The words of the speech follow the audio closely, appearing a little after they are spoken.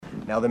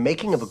Now, the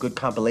making of a good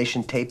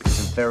compilation tape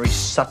is a very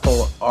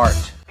subtle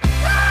art.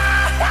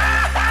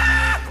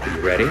 Are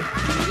you ready?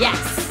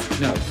 Yes.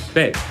 No,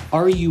 babe,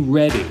 are you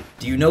ready?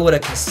 Do you know what a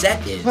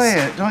cassette is? Play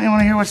it. Don't you want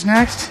to hear what's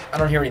next? I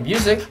don't hear any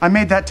music. I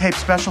made that tape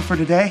special for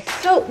today.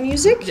 Dope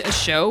music? A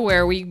show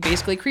where we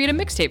basically create a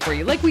mixtape for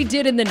you, like we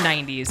did in the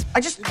 90s.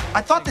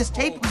 I thought this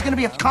tape was going to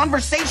be a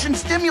conversation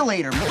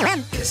stimulator.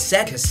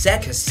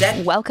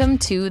 Cassette. Welcome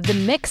to the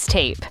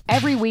Mixtape.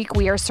 Every week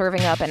we are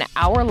serving up an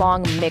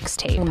hour-long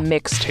mixtape.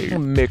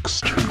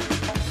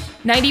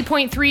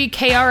 90.3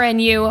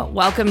 KRNU,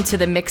 welcome to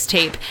the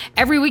Mixtape.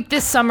 Every week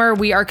this summer,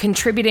 we are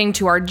contributing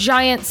to our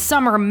giant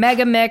summer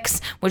mega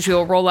mix, which we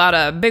will roll out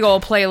a big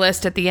old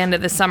playlist at the end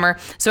of the summer.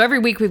 So every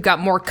week we've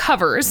got more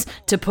covers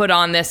to put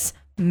on this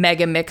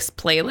mega mix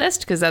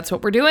playlist, because that's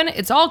what we're doing.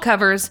 It's all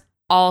covers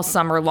all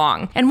summer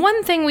long. And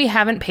one thing we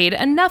haven't paid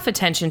enough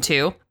attention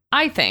to,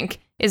 I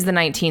think, is the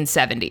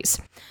 1970s.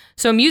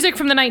 So music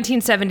from the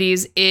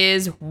 1970s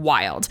is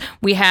wild.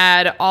 We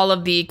had all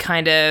of the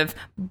kind of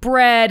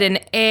Bread and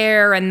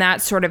Air and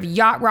that sort of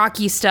yacht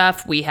rocky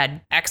stuff. We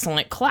had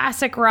excellent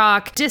classic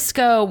rock,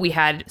 disco, we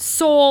had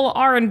soul,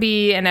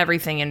 R&B, and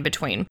everything in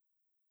between.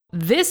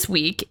 This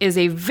week is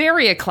a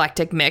very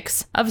eclectic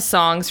mix of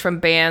songs from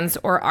bands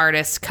or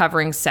artists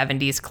covering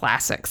 70s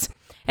classics.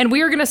 And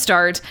we are going to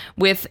start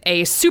with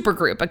a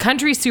supergroup, a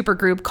country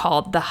supergroup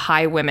called the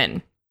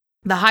Highwomen.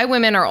 The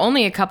Highwomen are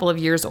only a couple of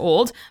years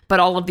old, but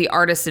all of the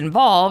artists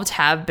involved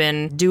have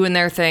been doing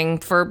their thing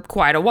for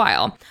quite a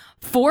while.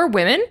 4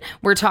 women,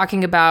 we're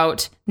talking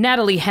about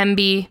Natalie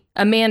Hemby,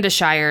 Amanda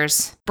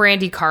Shires,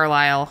 Brandi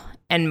Carlile,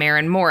 and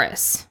Maren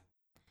Morris.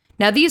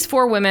 Now, these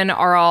 4 women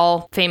are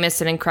all famous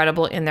and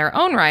incredible in their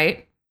own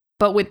right,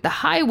 but with the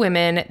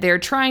Highwomen, they're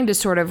trying to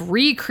sort of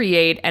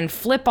recreate and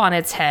flip on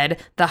its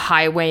head the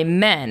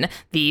Highwaymen,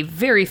 the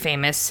very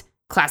famous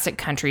classic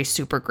country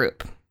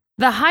supergroup.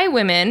 The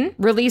Highwomen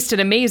released an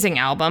amazing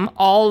album.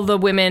 All the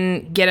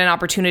women get an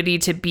opportunity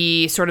to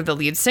be sort of the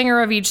lead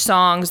singer of each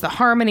song. The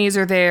harmonies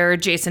are there.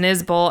 Jason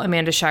Isbell,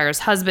 Amanda Shires'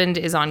 husband,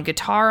 is on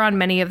guitar on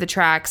many of the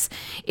tracks.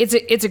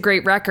 It's a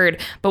great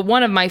record, but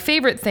one of my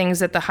favorite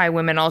things that the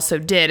Highwomen also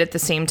did at the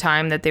same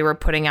time that they were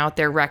putting out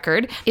their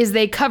record is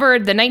they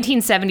covered the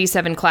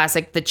 1977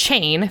 classic The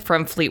Chain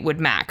from Fleetwood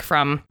Mac,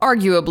 from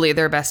arguably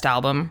their best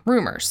album,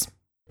 Rumors.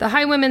 The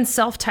Highwomen's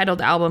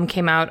self-titled album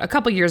came out a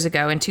couple years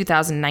ago in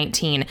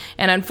 2019,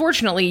 and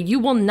unfortunately, you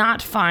will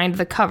not find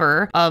the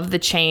cover of The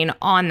Chain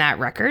on that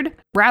record.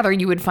 Rather,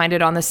 you would find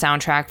it on the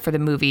soundtrack for the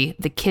movie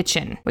The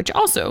Kitchen, which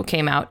also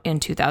came out in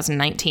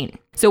 2019.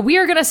 So we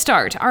are going to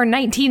start our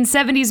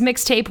 1970s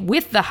mixtape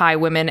with the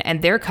Highwomen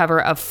and their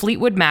cover of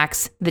Fleetwood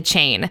Mac's The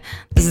Chain.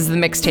 This is the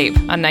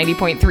Mixtape on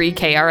 90.3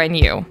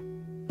 KRNU.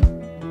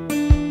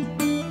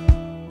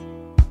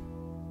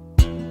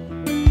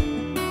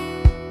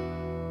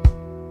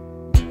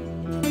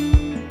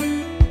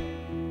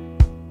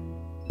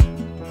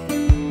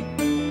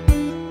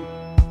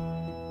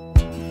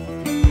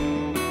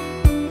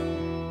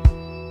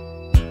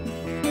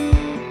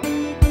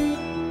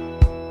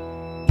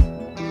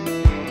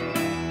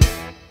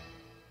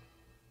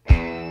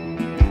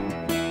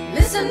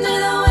 Listen to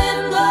the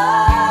wind blow,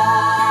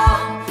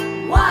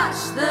 watch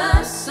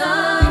the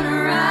sun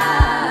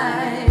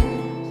rise.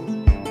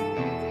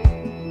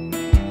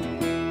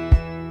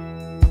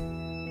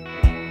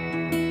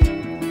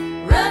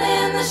 Run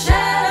in the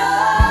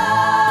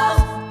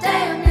shadows,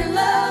 damn your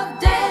love,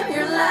 damn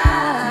your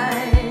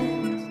lies.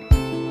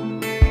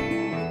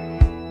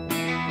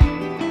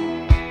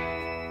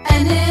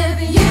 And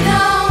if you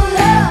don't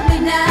love me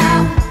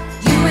now,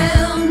 you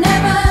will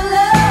never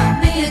love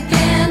me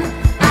again.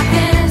 I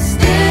can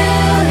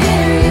still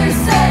hear you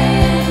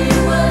saying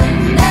you would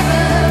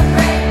never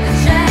break the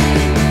chain.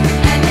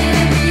 And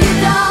if you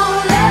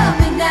don't love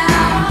me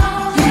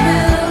now, you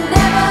will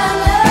never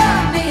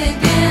love me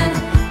again.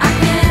 I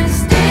can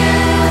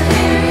still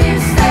hear you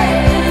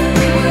saying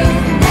you would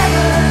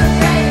never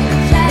break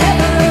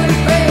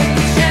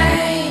the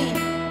chain.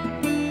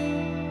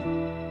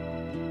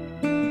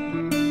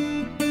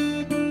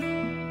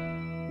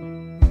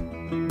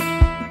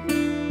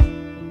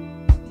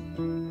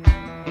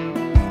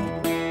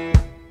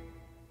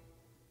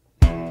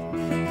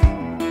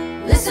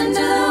 Listen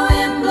to the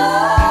wind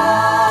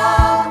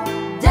blow,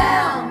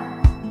 down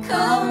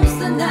comes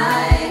the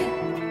night.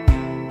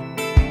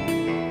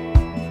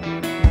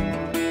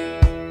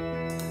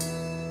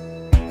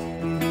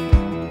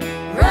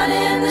 Run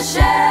in the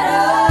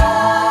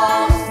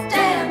shadows,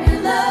 damn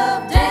your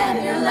love,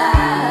 damn your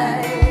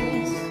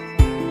lies.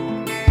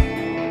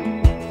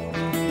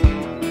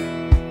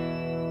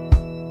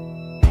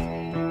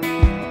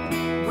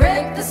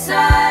 Break the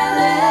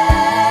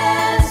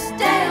silence,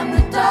 damn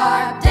the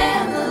dark,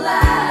 damn the light.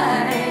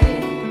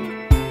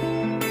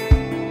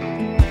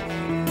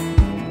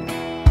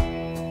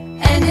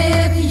 And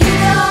if you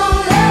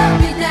don't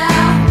love me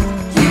now,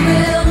 you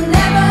will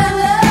never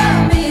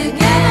love me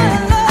again.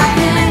 I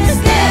can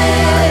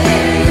still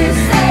hear you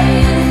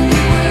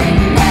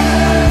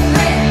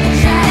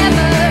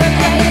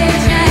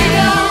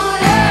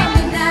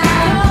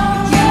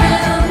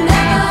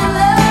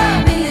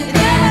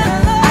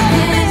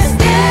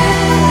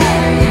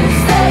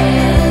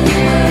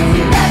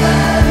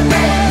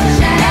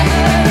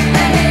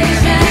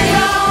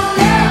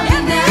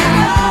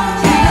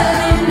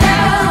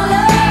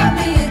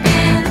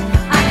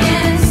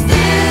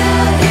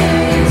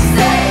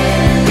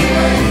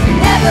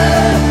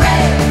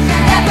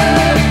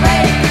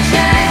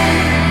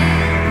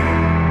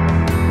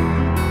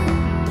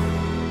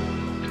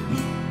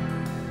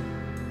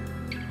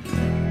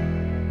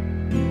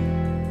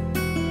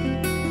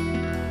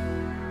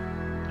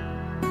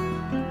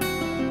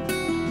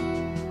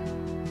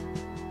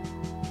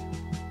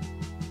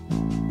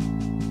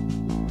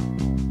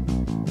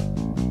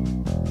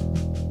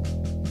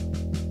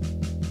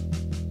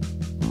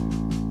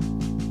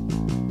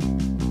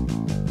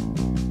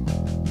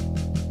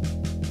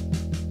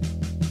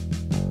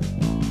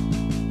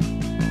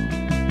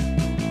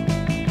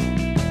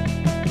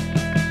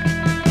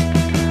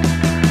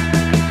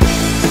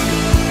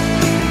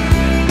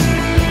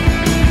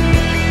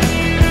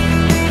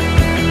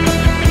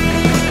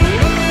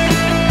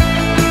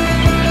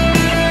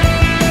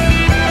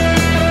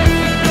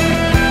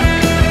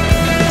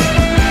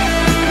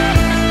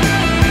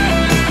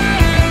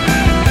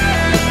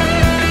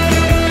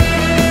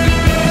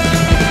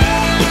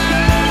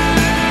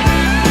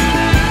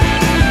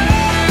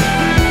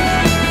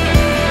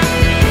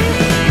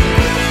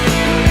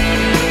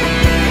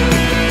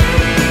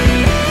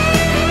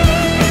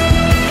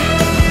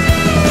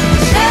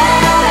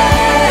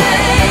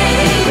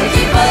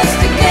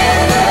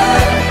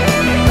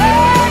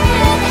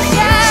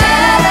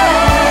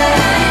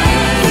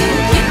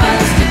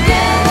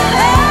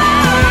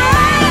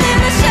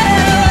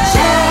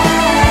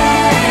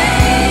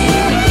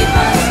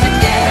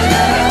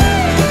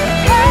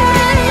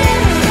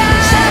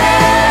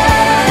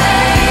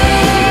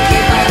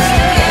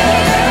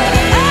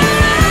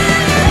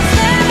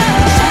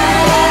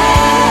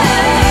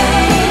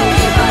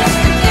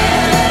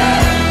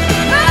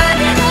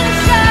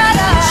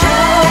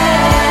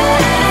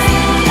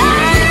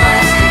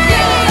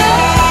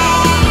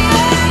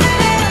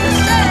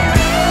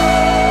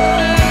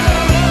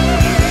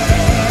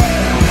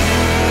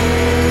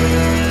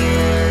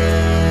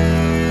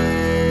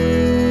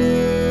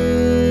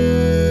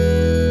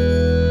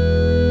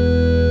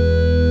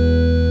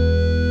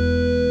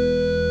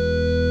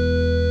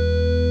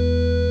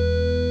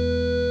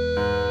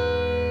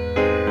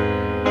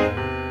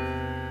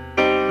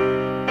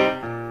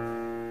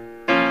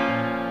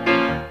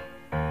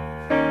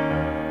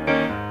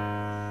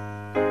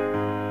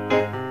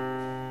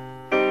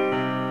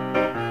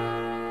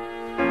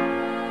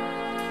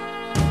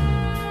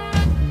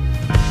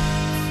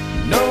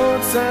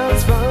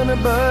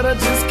but I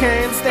just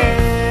can't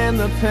stand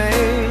the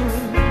pain.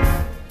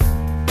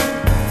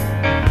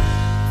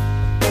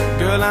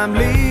 Girl, I'm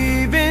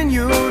leaving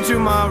you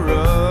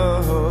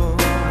tomorrow.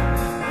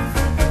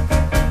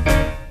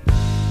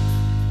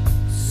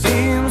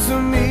 Seems to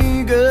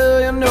me,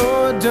 girl, you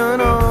know I've done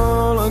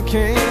all I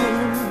can.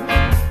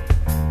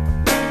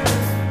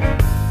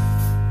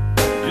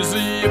 You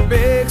see a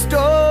big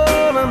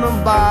store and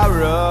a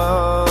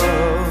borrow.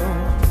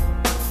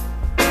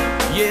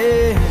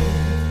 Yeah,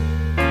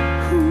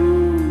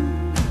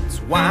 that's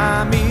why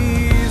I'm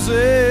easy.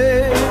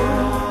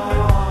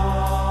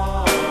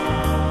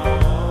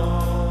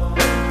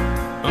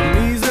 I'm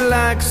easy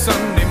like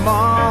Sunday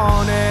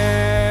morning.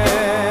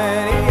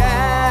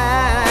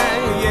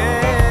 Yeah,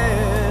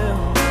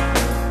 yeah.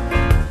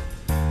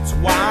 That's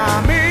why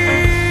I'm easy.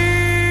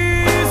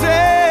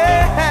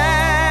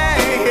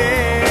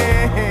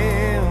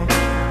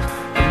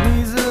 I'm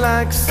easy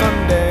like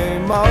Sunday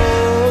morning.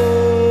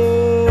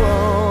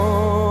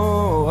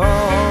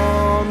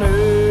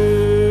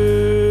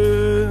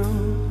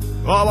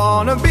 I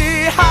wanna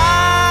be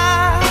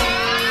high,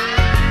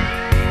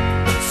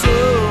 so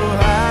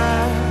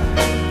high.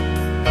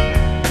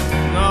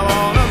 I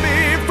wanna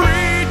be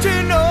free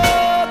to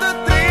know the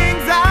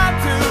things I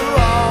do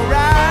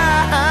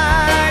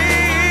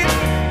alright.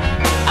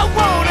 I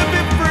wanna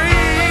be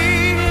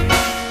free,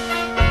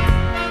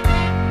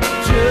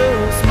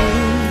 just me.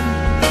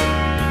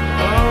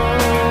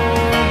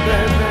 Oh,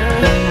 baby.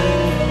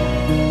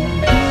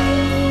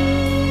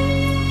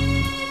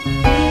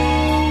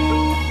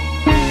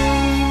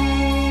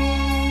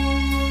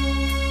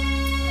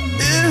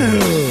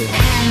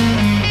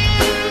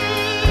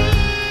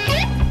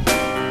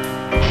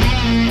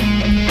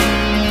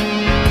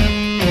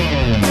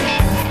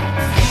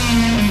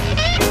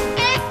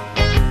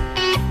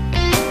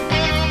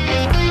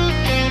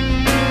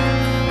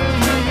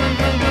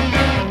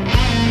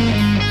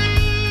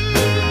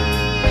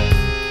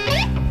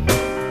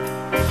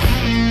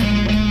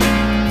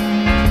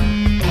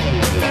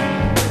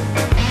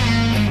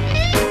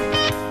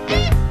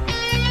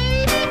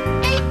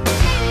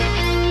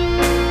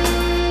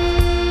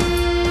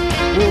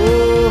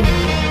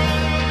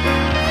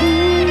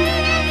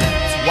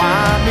 That's why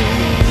I'm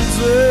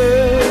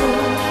easy.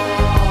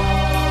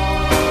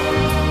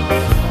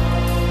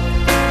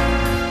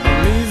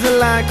 I'm easy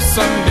like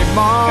Sunday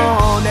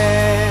morning.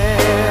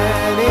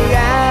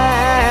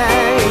 Yeah,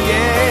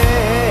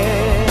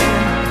 yeah.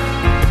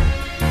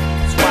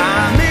 That's why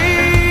I'm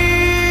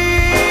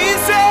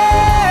easy.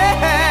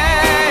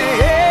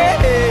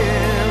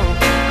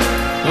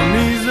 I'm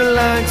easy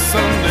like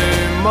Sunday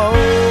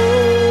morning.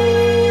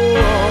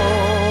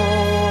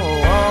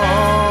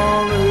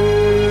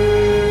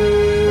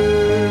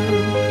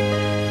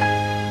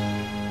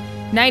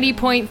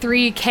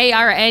 90.3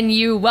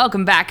 KRNU.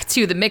 Welcome back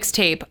to the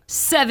Mixtape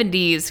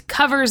 70s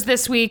covers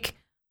this week.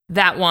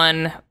 That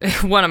one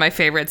of my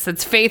favorites.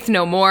 That's Faith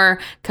No More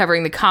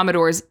covering the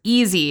Commodores'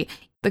 Easy.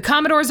 The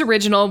Commodores'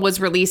 original was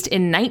released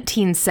in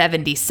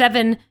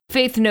 1977.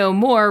 Faith No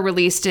More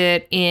released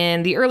it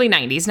in the early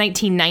 90s,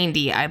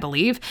 1990, I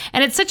believe.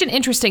 And it's such an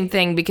interesting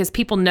thing because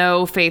people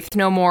know Faith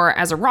No More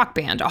as a rock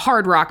band, a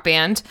hard rock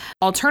band,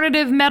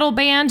 alternative metal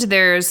band.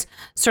 There's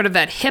sort of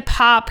that hip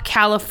hop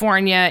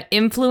California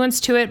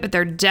influence to it, but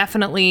they're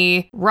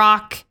definitely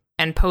rock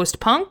and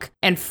post-punk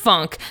and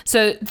funk.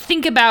 So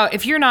think about,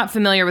 if you're not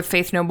familiar with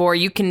Faith No More,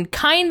 you can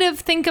kind of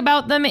think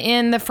about them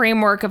in the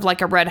framework of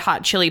like a Red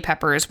Hot Chili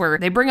Peppers, where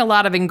they bring a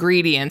lot of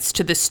ingredients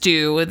to the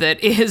stew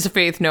that is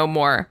Faith No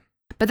More.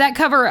 But that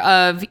cover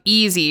of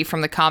Easy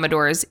from the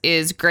Commodores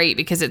is great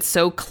because it's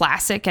so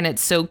classic and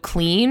it's so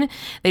clean.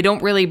 They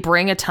don't really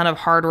bring a ton of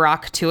hard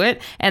rock to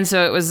it. And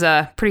so it was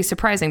pretty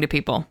surprising to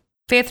people.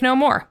 Faith No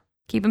More.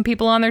 Keeping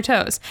people on their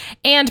toes.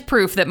 And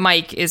proof that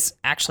Mike is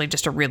actually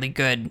just a really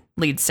good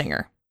lead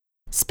singer.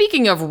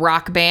 Speaking of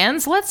rock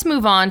bands, let's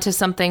move on to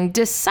something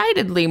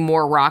decidedly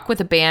more rock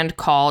with a band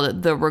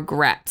called The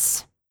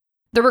Regrets.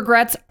 The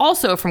Regrets,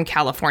 also from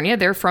California,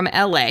 they're from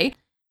LA.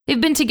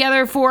 They've been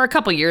together for a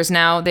couple years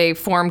now. They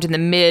formed in the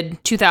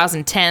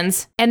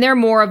mid-2010s, and they're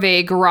more of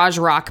a garage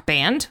rock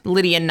band.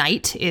 Lydia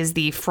Knight is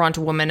the front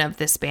woman of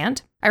this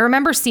band. I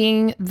remember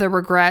seeing The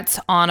Regrets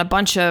on a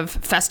bunch of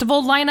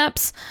festival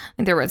lineups. I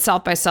think they were at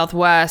South by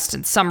Southwest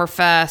and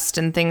Summerfest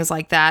and things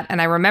like that.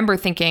 And I remember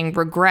thinking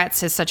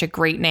Regrets is such a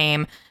great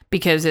name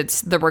because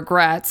it's The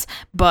Regrets,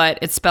 but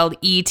it's spelled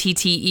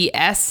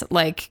E-T-T-E-S,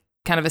 like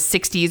kind of a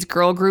 60s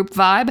girl group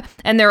vibe.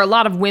 And there are a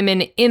lot of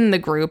women in the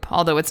group,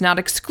 although it's not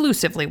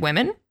exclusively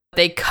women.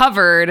 They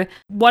covered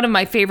one of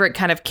my favorite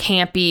kind of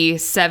campy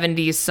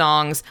 70s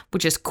songs,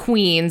 which is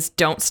Queen's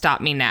Don't Stop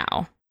Me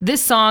Now.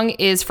 This song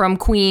is from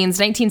Queen's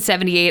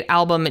 1978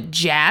 album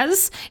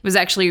Jazz. It was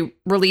actually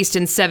released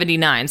in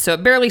 79, so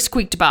it barely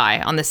squeaked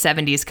by on the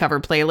 70s cover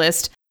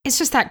playlist. It's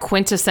just that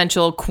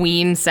quintessential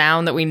Queen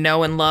sound that we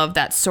know and love,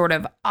 that sort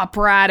of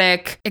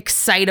operatic,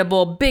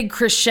 excitable, big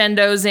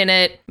crescendos in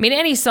it. I mean,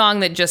 any song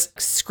that just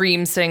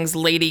scream sings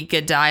Lady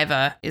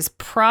Godiva is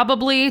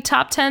probably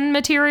top 10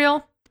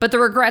 material. but the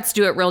Regrets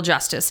do it real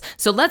justice.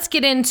 So let's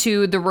get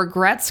into the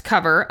Regrets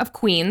cover of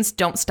Queen's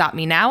Don't Stop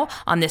Me Now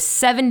on this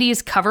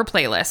 70s cover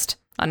playlist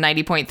on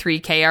 90.3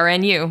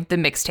 KRNU, the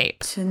Mixtape.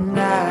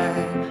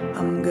 Tonight,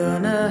 I'm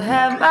gonna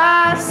have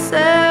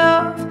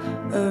myself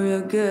a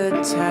real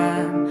good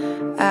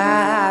time.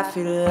 I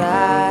feel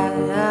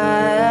alive,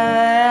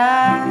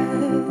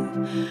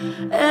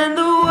 and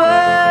the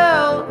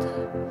world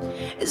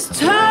is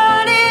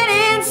turning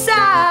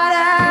inside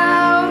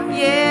out,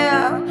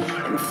 yeah,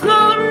 and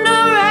floating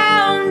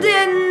around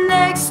in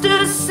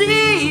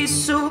ecstasy.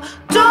 So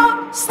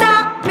don't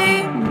stop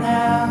me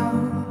now.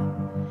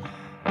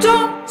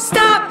 Don't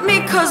stop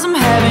me, cause I'm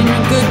having a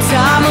good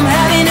time. I'm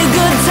having a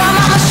good time.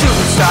 I'm a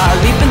shooting star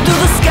leaping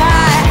through the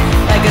sky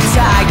like a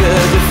tiger,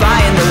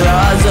 defying the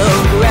laws of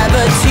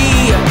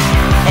gravity.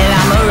 And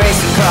I'm a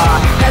racing car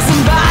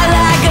passing by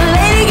like a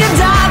Lady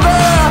Godiva.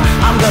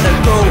 I'm gonna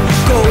go,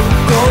 go,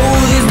 go.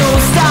 There's no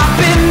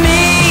stopping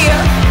me.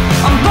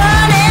 I'm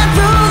burning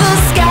through the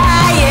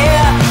sky,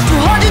 yeah.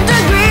 200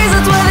 degrees,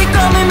 that's where they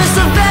call me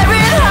Mr.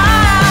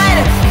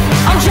 Fahrenheit.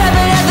 I'm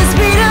traveling at the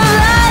speed of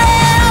light,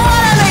 and I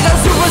wanna make a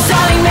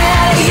supersonic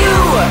man of you.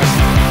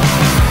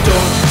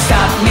 Don't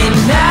stop me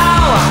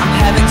now. I'm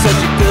having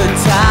such a good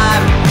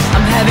time.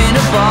 I'm having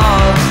a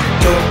ball.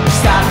 Don't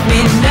stop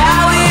me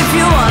now if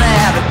you wanna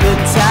have a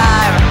good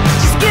time.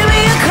 Just give me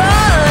a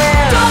call,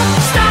 yeah. Don't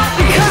stop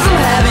because I'm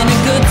having a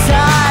good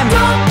time.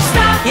 Don't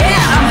stop, yeah,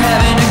 I'm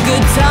having a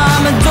good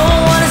time. I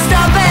don't wanna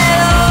stop at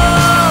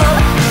all.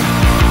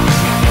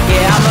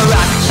 Yeah, I'm a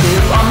rocket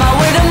ship on my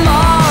way to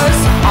Mars,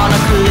 on a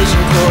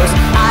collision course.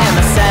 I am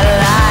a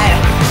satellite.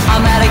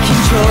 I'm out of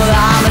control.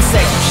 I'm a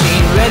sex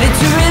machine ready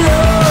to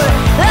reload.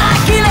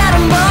 Like an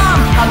atom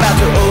bomb, I'm about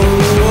to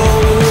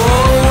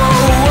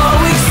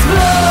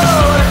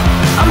explode.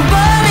 I'm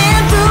burning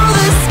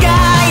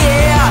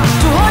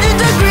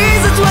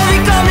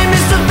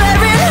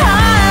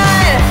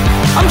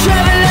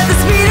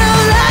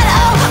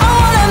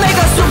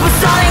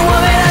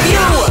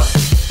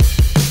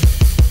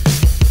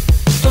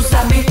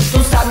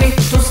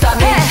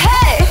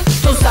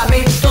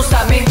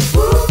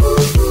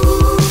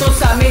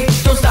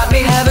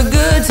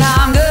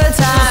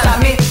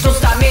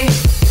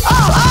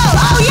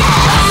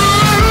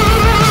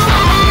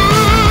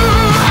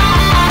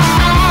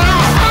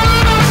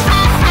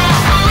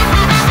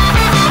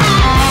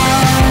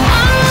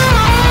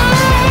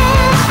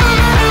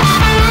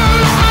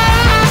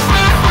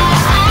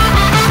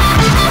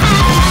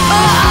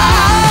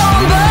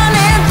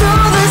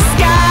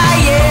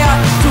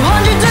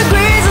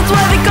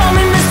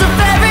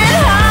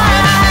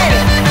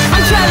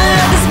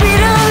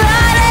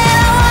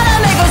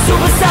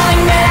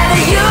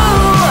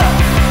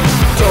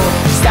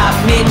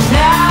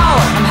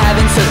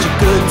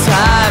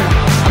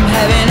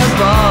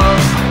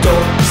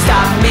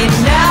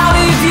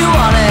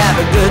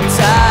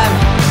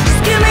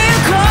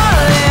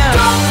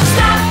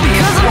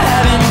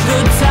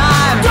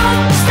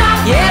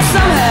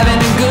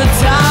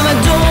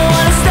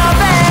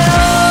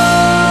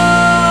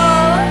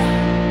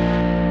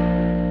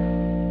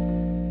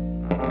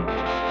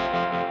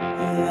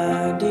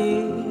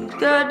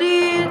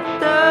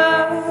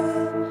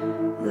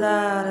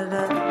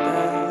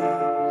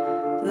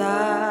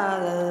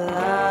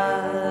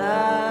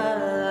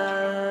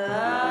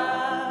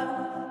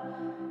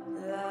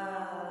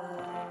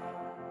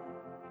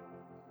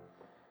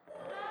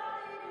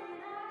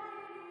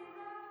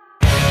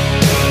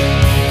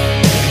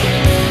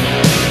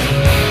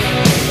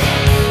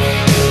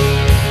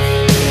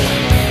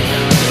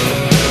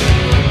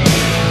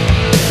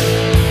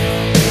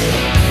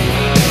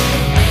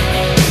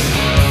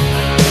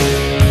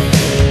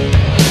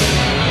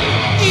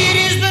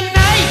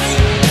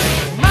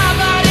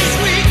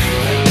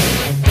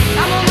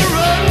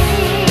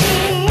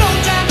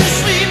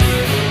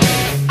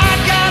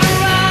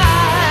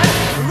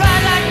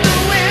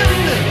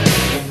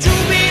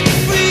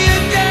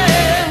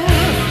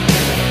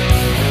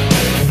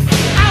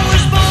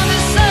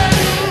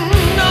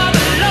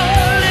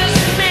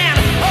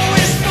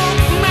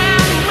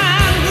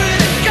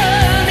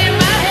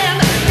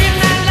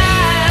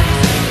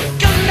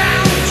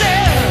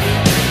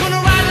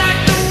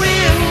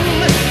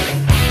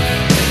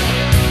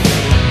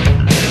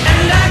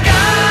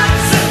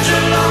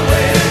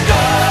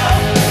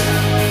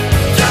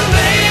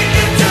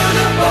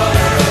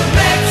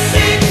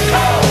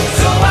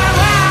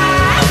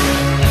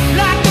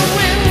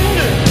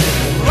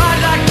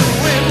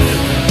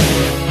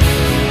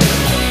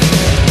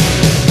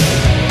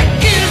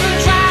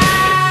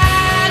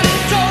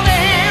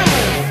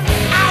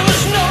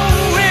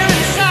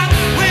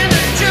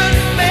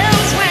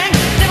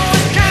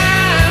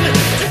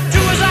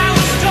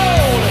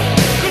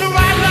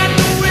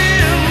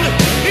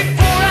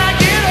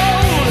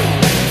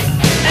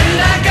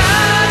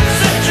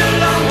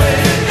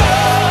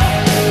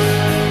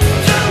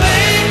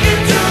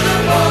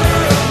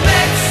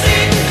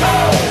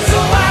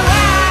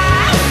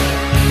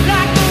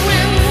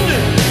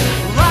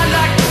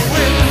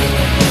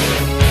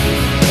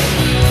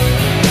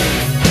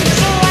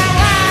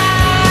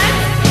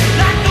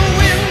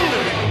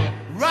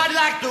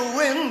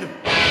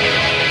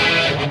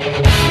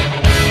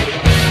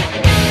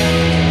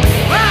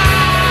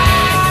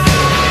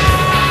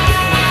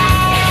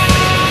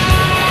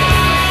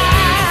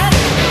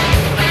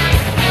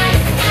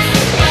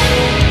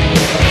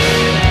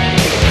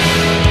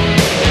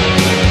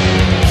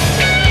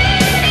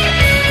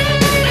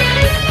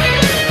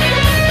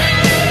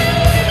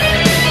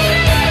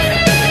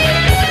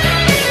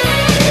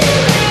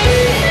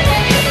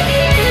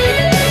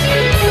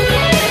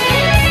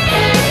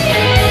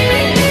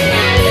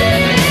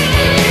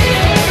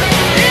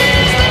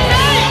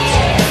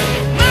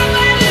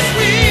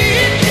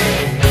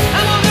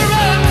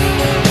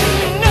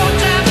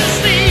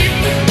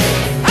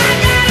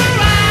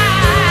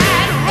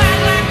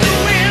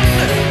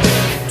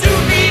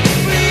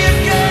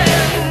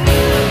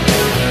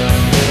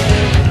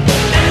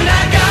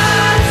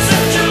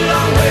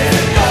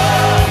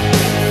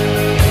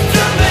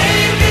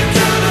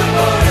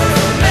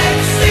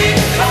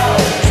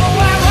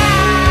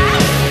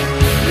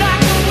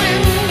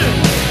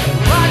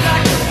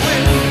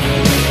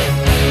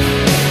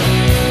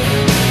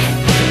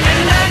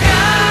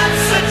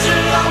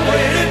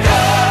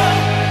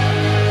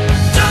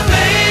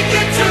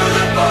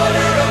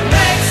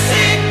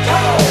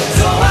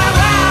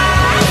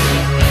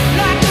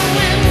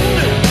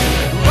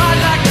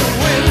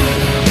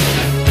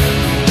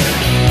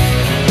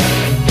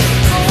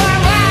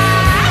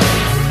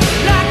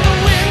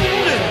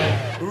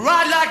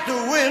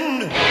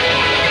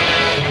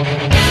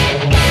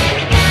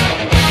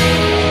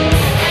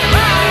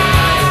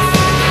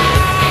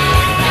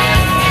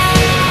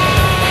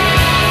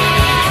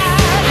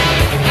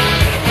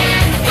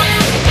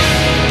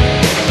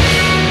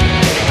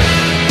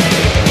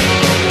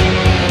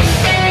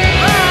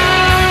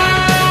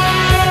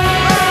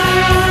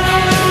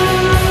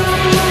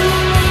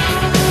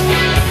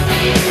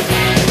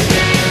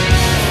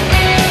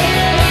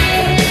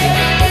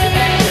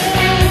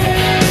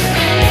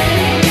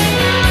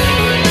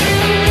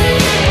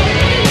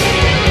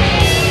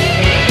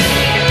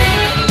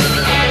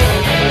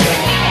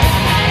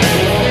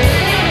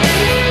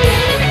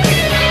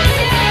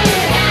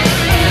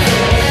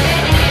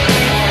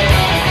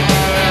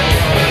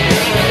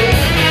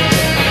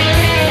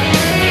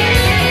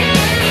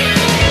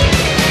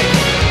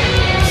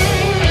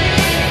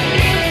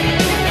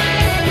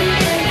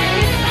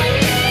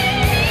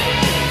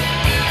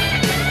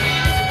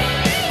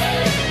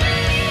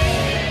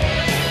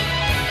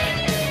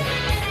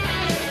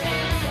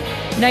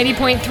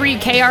 90.3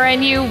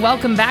 KRNU,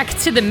 welcome back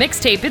to the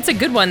Mixtape. It's a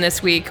good one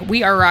this week.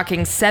 We are rocking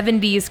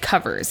 70s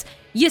covers.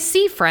 You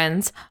see,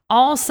 friends,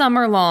 all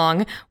summer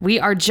long, we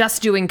are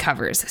just doing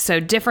covers. So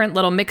different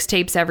little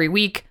mixtapes every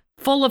week,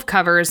 full of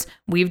covers.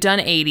 We've done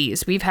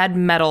 80s, we've had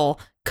metal,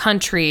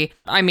 country.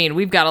 I mean,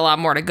 we've got a lot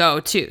more to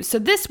go too. So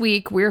this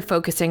week we're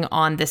focusing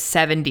on the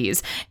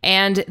 70s,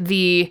 and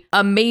the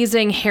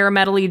amazing hair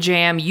metal-y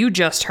jam you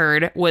just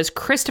heard was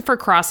Christopher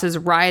Cross's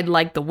Ride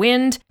Like the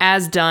Wind,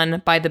 as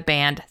done by the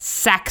band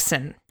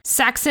Saxon.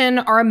 Saxon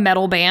are a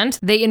metal band.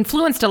 They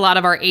influenced a lot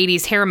of our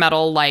 80s hair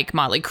metal like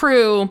Motley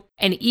Crue,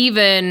 and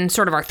even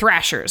sort of our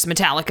thrashers,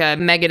 Metallica,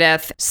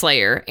 Megadeth,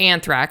 Slayer,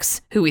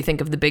 Anthrax, who we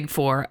think of the big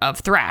four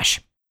of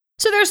thrash.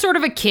 So they're sort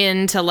of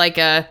akin to like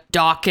a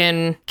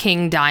Dokken,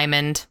 King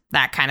Diamond,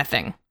 that kind of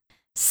thing.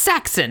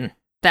 Saxon,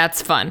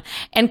 that's fun.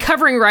 And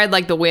covering Ride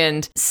Like the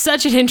Wind,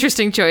 such an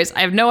interesting choice.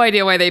 I have no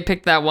idea why they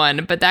picked that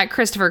one, but that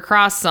Christopher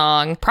Cross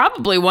song,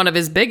 probably one of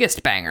his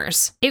biggest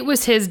bangers. It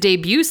was his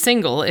debut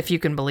single, if you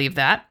can believe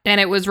that, and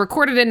it was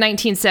recorded in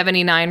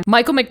 1979.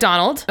 Michael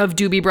McDonald of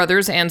Doobie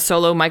Brothers and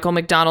solo Michael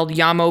McDonald,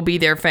 Yamo Be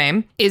Their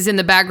fame, is in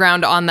the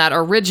background on that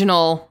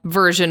original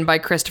version by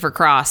Christopher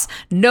Cross.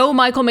 No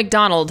Michael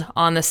McDonald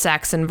on the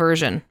Saxon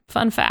version.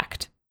 Fun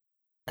fact.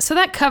 So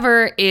that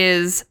cover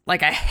is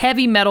like a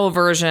heavy metal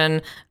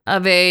version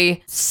of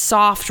a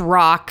soft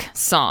rock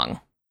song.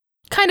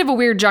 Kind of a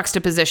weird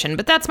juxtaposition,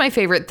 but that's my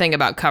favorite thing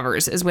about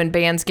covers, is when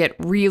bands get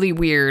really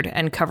weird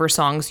and cover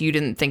songs you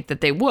didn't think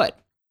that they would.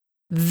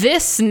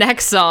 This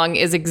next song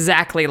is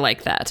exactly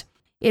like that.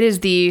 It is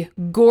the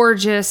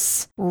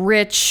gorgeous,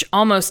 rich,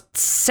 almost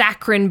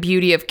saccharine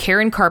beauty of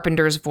Karen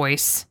Carpenter's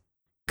voice,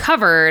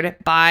 covered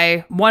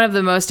by one of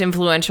the most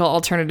influential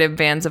alternative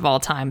bands of all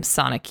time,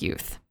 Sonic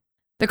Youth.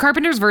 The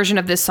Carpenters' version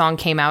of this song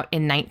came out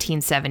in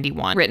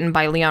 1971, written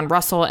by Leon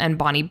Russell and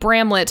Bonnie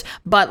Bramlett,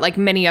 but like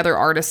many other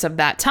artists of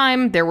that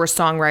time, there were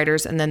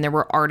songwriters and then there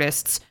were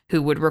artists who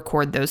would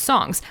record those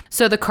songs.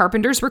 So the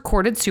Carpenters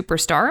recorded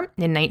Superstar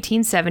in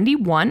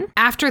 1971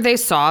 after they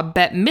saw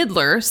Bette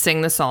Midler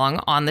sing the song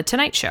on The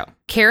Tonight Show.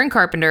 Karen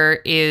Carpenter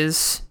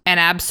is an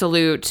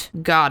absolute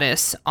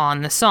goddess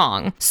on the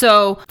song.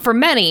 So for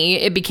many,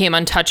 it became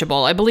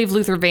untouchable. I believe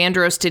Luther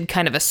Vandross did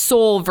kind of a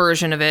soul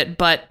version of it,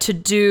 but to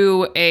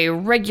do a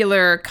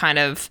regular kind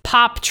of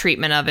pop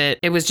treatment of it,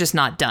 it was just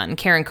not done.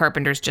 Karen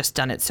Carpenter's just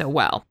done it so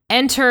well.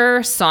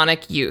 Enter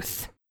Sonic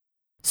Youth.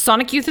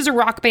 Sonic Youth is a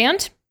rock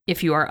band,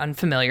 if you are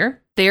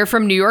unfamiliar. They are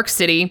from New York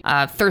City.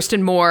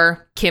 Thurston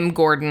Moore, Kim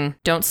Gordon,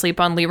 Don't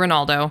Sleep on Lee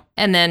Ronaldo,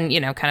 and then,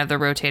 kind of the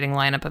rotating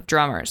lineup of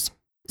drummers.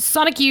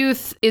 Sonic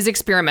Youth is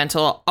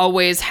experimental,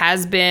 always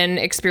has been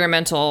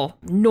experimental,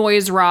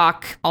 noise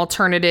rock,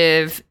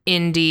 alternative,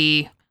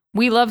 indie.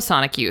 We love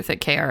Sonic Youth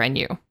at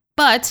KRNU.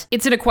 But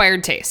it's an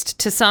acquired taste.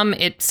 To some,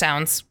 it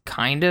sounds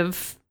kind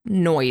of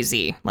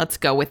noisy. Let's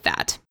go with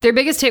that. Their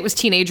biggest hit was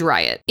Teenage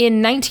Riot.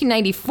 In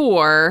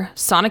 1994,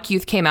 Sonic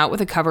Youth came out with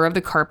a cover of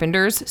the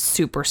Carpenters'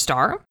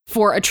 Superstar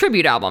for a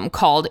tribute album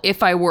called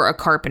If I Were a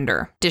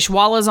Carpenter.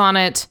 Dishwalla's on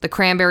it, the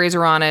Cranberries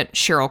are on it,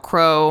 Sheryl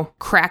Crow,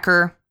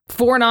 Cracker,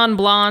 Four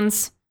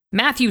Non-Blondes,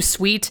 Matthew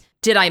Sweet.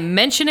 Did I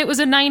mention it was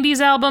a 90s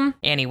album?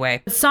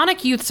 Anyway,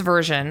 Sonic Youth's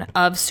version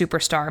of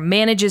Superstar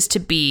manages to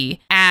be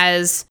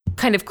as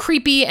kind of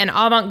creepy and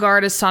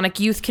avant-garde as Sonic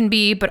Youth can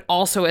be, but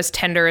also as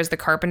tender as the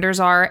Carpenters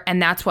are, and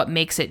that's what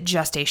makes it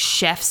just a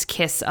chef's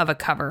kiss of a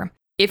cover.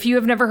 If you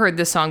have never heard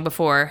this song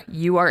before,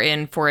 you are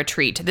in for a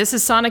treat. This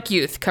is Sonic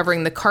Youth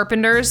covering the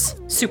Carpenters'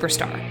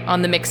 Superstar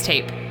on the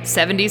Mixtape,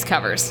 70s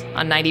covers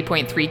on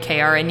 90.3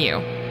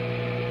 KRNU.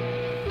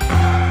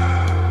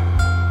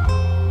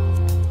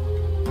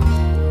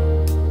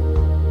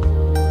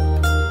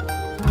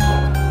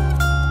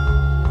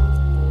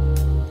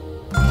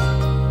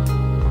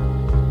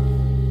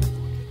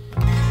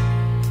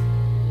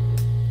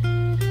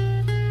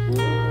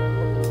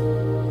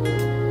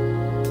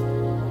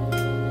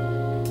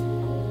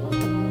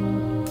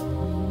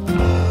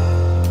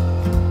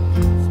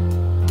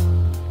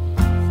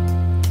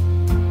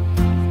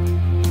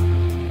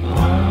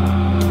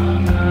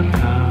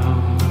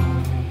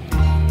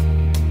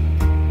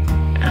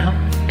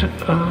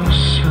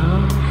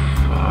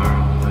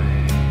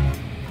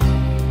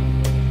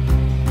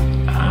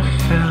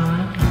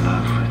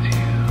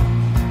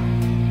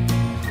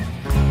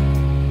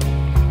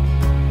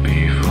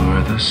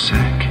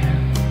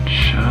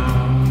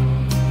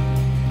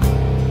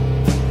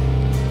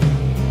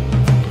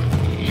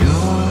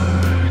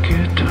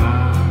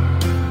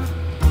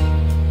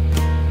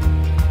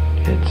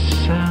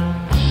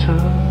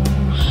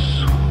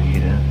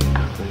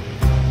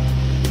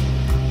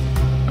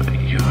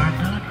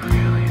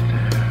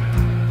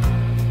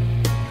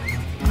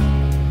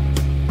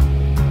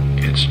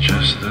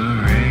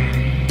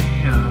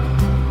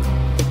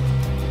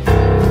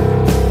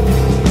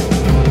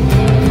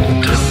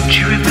 Don't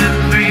you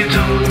remember you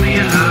told me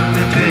you loved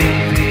me, babe?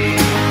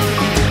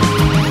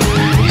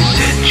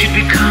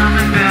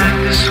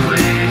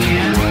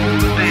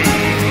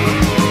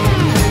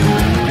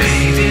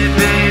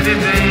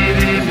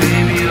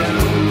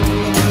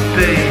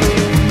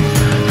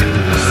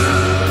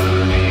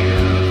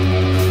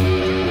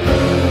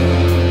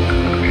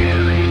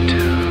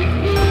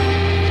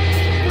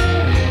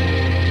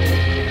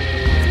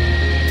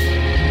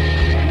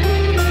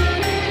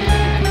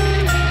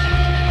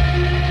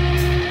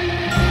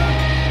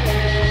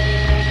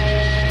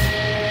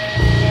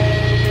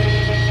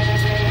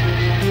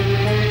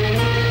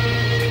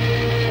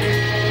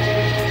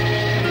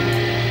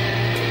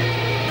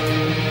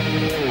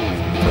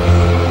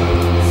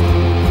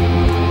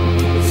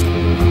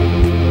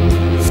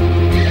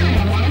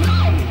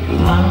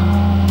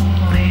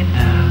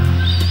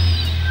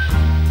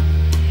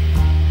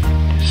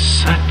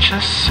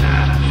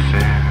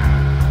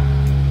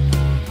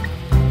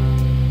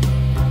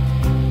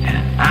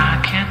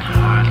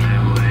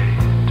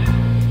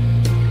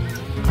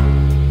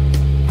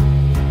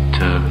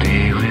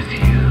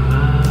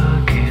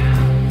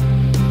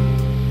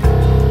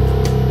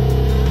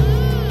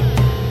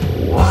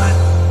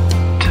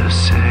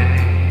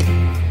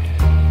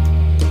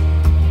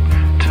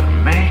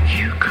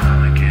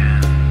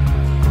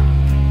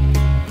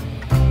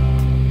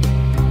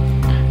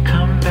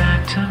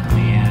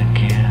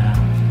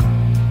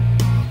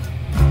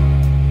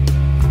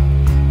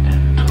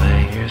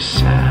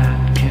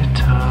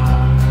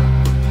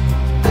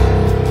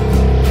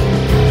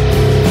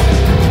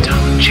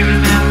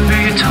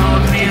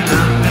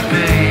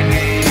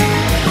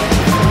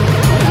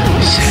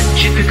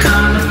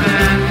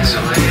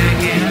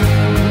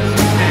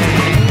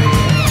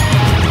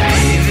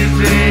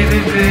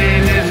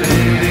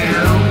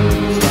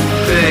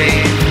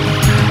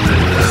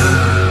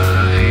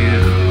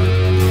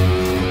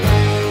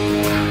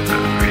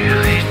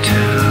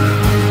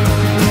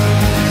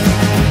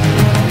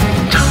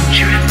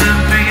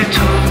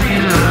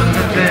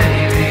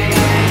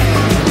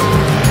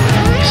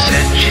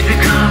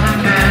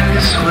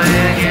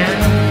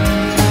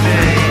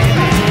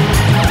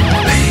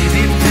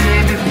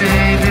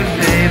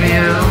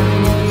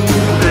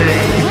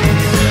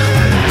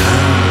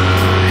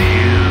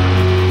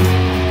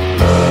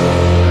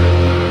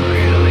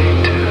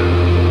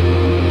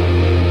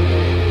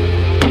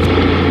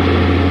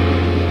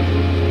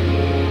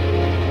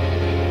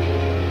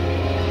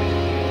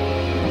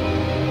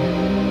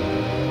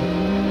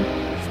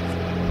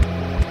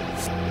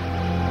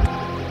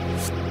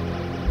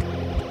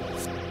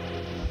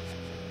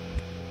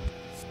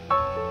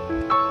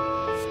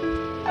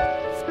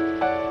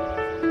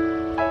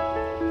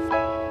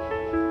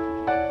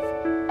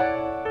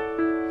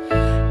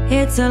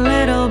 it's a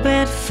little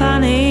bit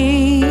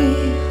funny,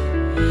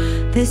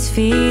 this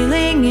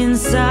feeling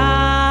inside.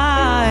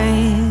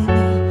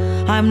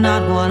 I'm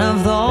not one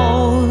of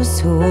those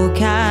who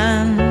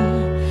can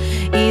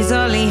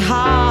easily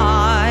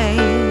hide.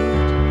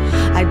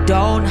 I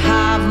don't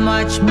have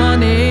much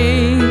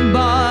money,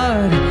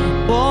 but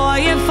boy,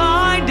 if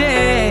I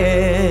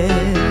did,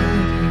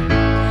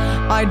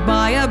 I'd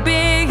buy a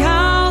big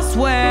house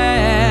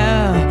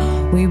where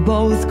we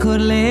both could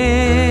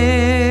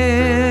live.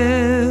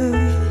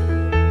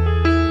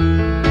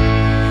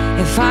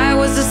 If I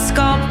was a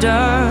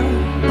sculptor,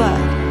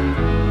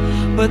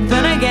 but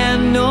then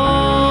again, nor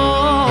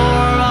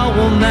a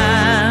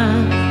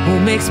woman who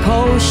makes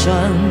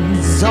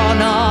potions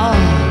on a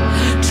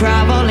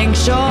traveling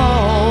show.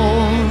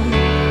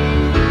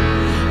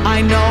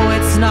 I know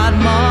it's not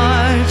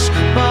much,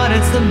 but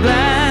it's the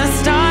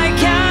best I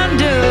can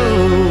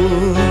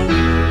do.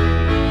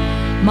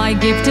 My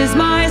gift is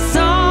my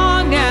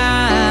song,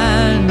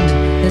 and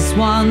this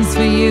one's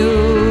for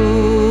you.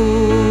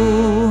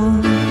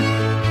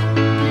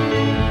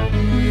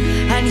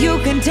 And you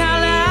can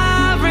tell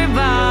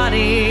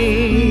everybody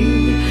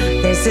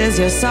this is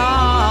your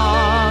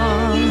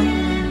song.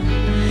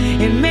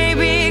 It may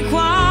be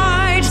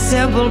quite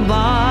simple,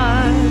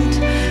 but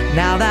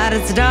now that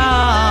it's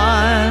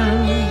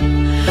done,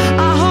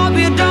 I hope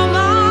you don't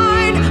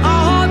mind,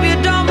 I hope you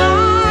don't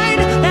mind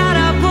that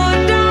I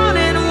put down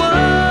in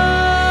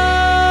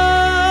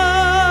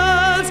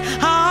words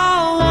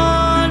how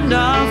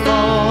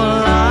wonderful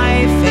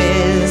life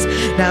is.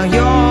 Now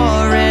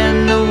you're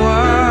in the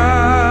world.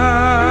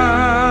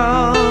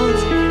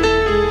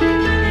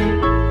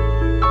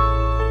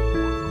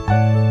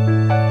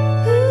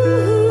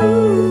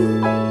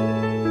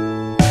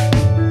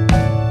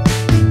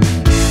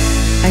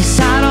 I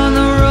sat on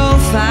the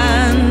roof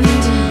and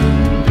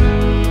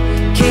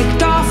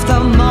kicked off the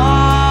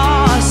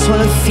moss.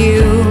 Well, a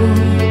few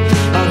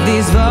of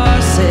these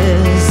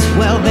verses,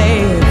 well,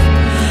 they've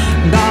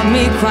got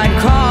me quite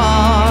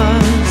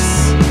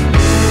cross.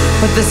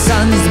 But the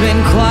sun's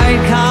been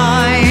quite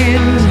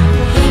kind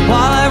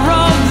while I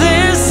wrote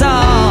this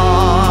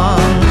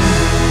song.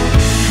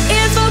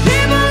 It's for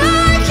people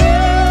like you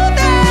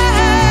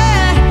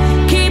that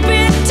keep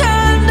it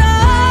turned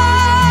on.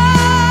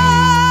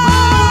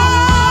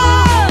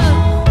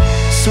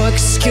 So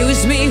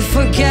excuse me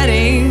for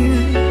getting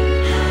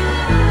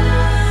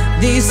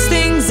these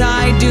things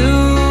I do.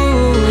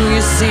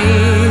 You see,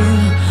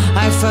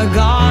 I've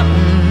forgotten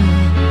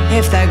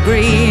if they're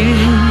green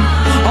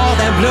or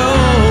they're blue.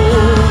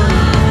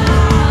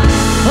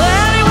 Well,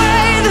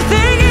 anyway, the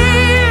thing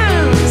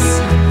is,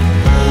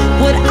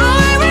 what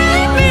I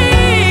really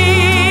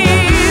mean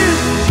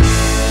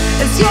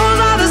is yours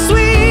are the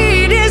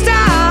sweetest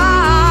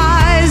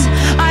eyes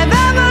I've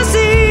ever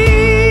seen.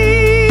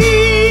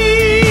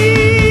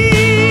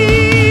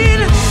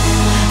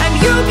 And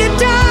you can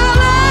tell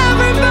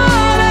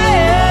everybody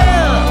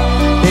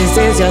this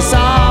is your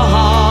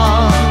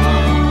song.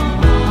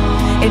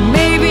 It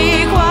may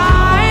be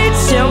quite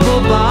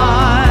simple,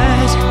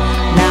 but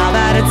now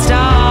that it's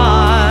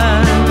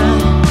done,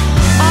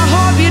 I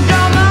hope you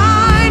don't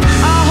mind,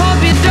 I hope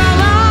you don't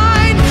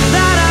mind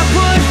that I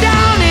put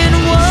down in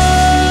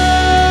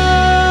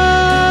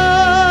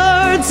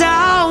words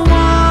how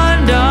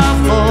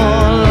wonderful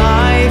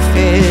life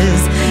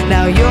is.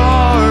 Now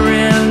you're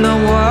in the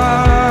world.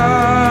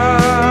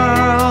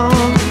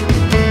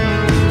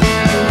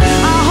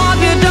 I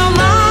hope you don't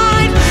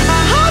mind,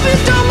 I hope you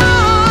don't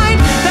mind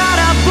that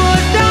I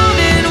put down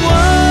in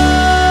words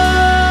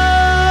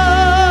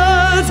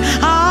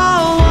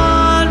how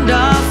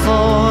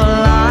wonderful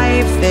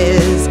life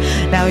is.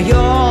 Now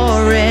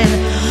you're in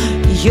the world.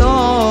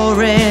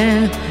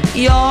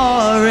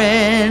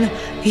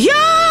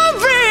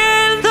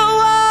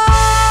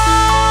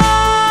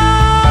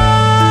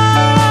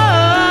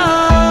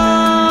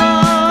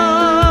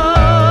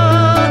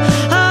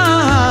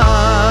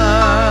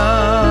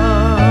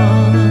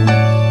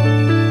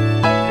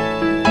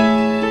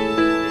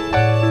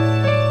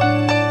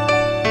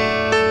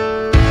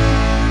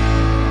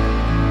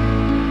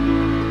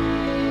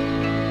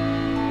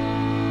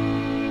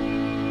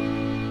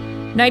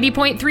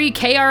 90.3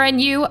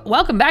 KRNU.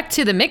 Welcome back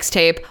to the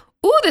mixtape.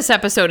 Ooh, this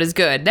episode is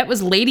good. That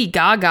was Lady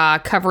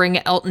Gaga covering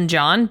Elton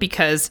John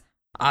because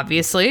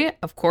obviously,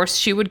 of course,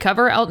 she would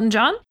cover Elton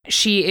John.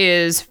 She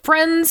is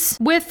friends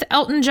with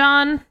Elton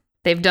John.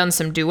 They've done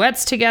some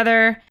duets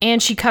together,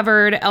 and she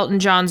covered Elton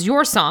John's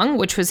Your Song,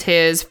 which was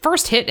his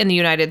first hit in the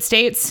United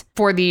States,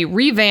 for the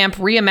revamp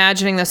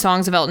Reimagining the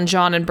Songs of Elton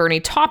John and Bernie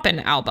Taupin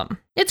album.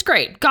 It's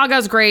great.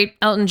 Gaga's great.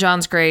 Elton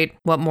John's great.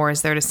 What more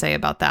is there to say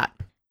about that?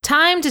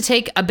 Time to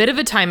take a bit of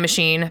a time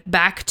machine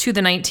back to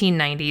the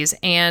 1990s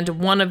and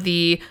one of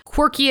the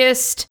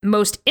quirkiest,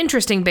 most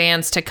interesting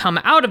bands to come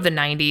out of the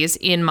 90s,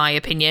 in my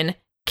opinion,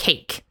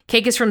 Cake.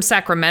 Cake is from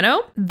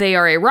Sacramento. They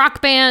are a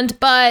rock band,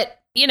 but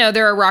you know,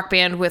 they're a rock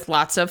band with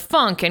lots of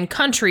funk and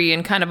country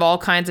and kind of all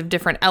kinds of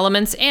different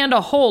elements and a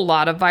whole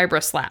lot of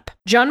vibra-slap.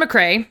 John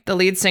McCrae, the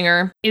lead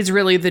singer, is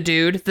really the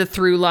dude, the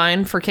through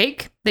line for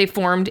Cake. They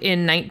formed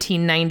in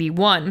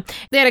 1991.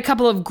 They had a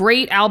couple of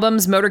great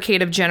albums.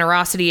 Motorcade of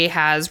Generosity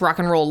has Rock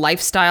and Roll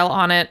Lifestyle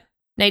on it.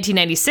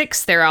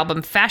 1996, their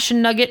album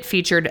Fashion Nugget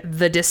featured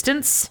The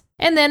Distance.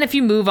 And then if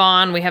you move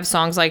on, we have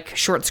songs like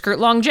Short Skirt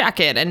Long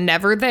Jacket and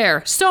Never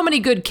There. So many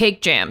good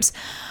Cake jams.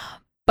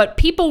 But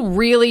people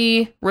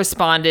really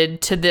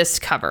responded to this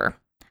cover.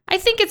 I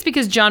think it's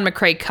because John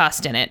McCrae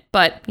cussed in it,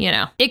 but, you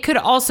know, it could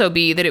also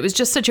be that it was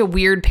just such a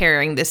weird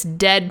pairing, this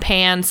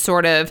deadpan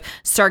sort of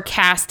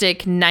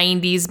sarcastic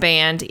 90s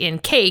band in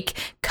Cake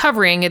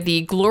covering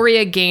the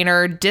Gloria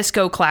Gaynor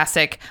disco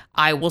classic,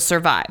 I Will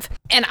Survive.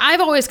 And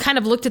I've always kind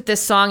of looked at this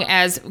song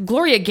as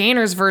Gloria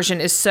Gaynor's version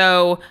is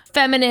so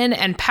feminine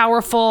and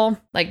powerful,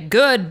 like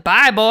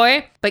goodbye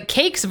boy. But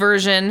Cake's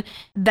version,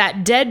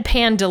 that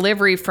deadpan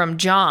delivery from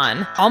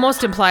John,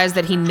 almost implies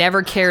that he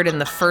never cared in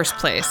the first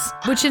place,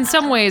 which in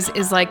some ways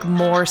is like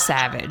more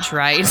savage,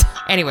 right?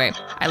 Anyway,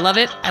 I love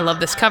it. I love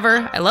this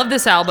cover. I love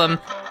this album.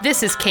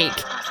 This is Cake,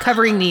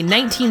 covering the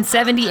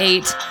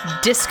 1978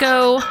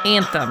 disco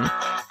anthem,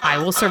 I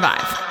Will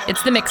Survive.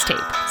 It's the Mixtape,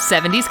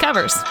 70s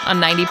covers on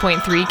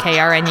 90.3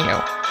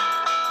 KRNU.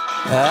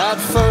 At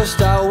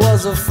first I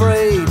was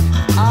afraid,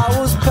 I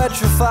was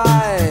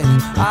petrified.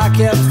 I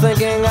kept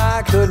thinking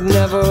I could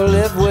never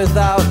live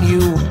without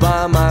you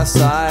by my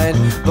side.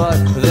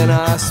 But then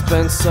I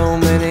spent so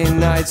many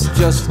nights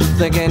just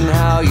thinking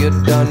how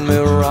you'd done me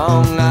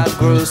wrong. I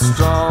grew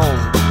strong,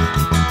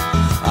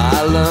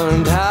 I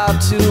learned how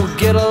to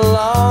get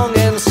along.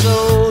 And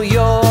so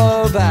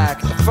you're back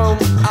from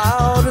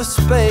outer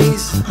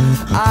space.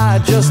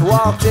 I just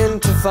walked in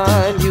to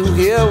find you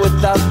here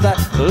without that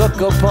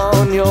look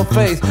upon your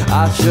face.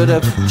 I should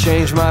have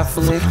changed my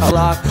flick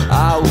lock.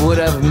 I would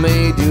have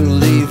made you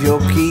leave your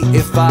key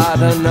if I'd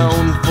have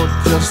known for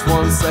just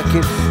 1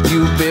 second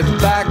you'd be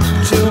back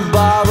to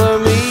bother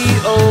me.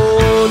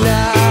 Oh,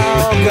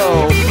 now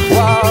go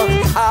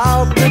walk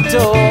out the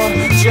door,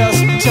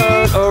 just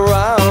turn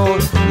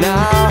around.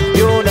 Now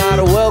you're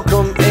not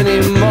welcome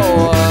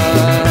anymore.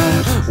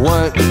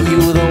 Weren't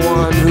you the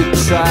one who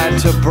tried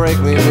to break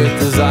me with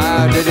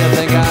desire? Did you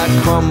think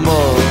I'd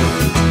crumble?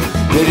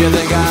 Did you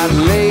think I'd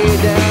lay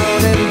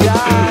down and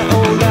die?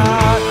 Oh,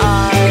 not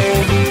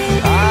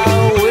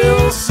I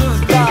will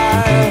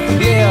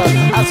survive.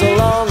 Yeah, as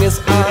long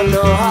as I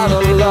know how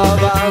to love,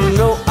 I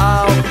know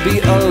I'll be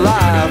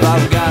alive.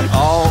 I've got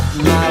all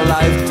my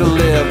life to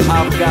live,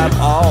 I've got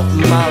all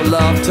my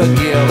love to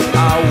give.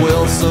 I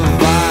will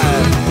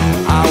survive,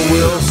 I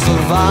will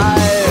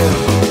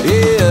survive.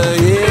 Yeah,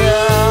 yeah.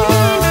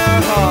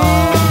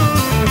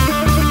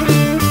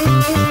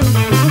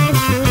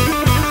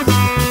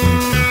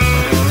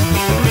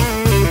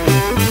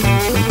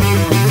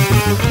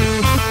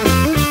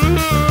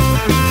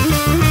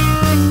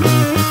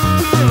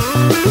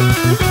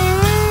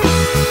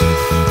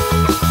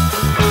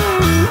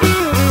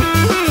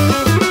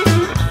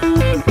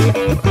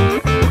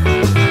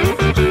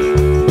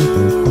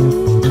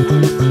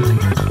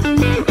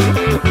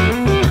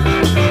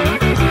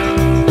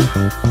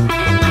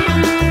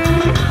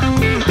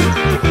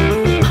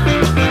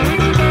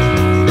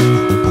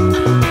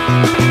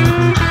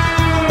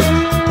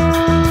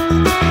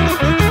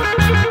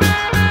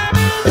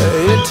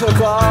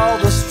 Took all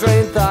the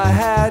strength I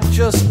had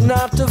just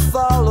not to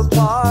fall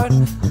apart.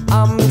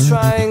 I'm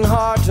trying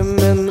hard to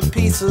mend the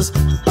pieces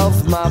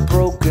of my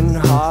broken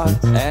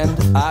heart. And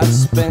I've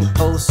spent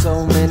oh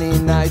so many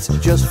nights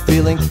just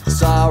feeling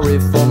sorry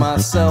for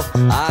myself.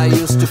 I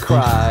used to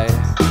cry,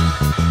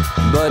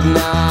 but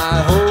now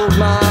I hold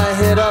my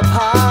head up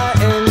high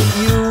and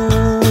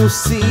you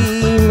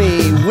see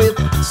me with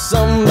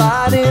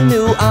somebody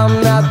new.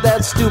 I'm not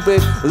that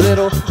stupid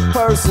little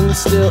person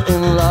still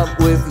in love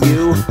with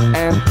you.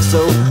 And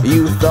so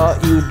you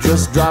thought you'd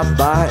just drop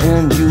by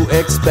and you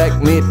expect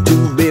me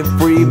to be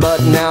free.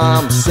 But now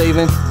I'm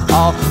saving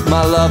all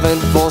my loving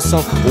for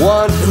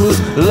someone who's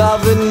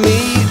loving me.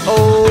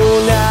 Oh,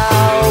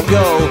 now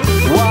go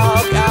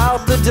walk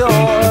out the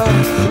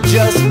door,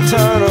 just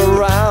turn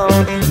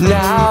around.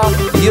 Now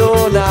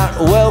you're not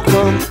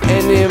welcome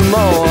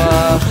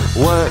anymore.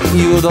 Weren't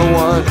you the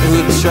one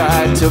who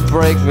tried to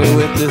break me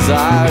with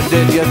desire?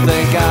 Did you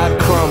think I'd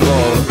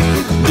crumble?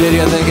 Did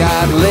you think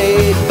I'd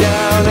lay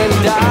down and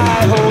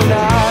die? Oh,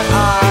 not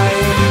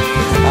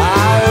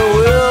I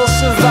will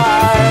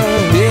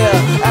survive.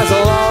 Yeah, as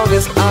long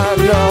as I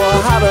know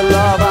how to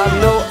love, I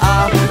know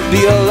I'll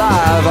be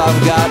alive.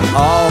 I've got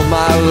all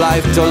my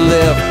life to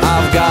live,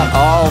 I've got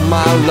all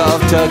my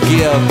love to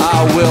give.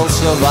 I will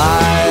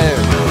survive,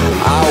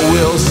 I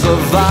will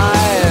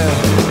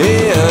survive.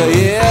 Yeah,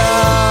 yeah.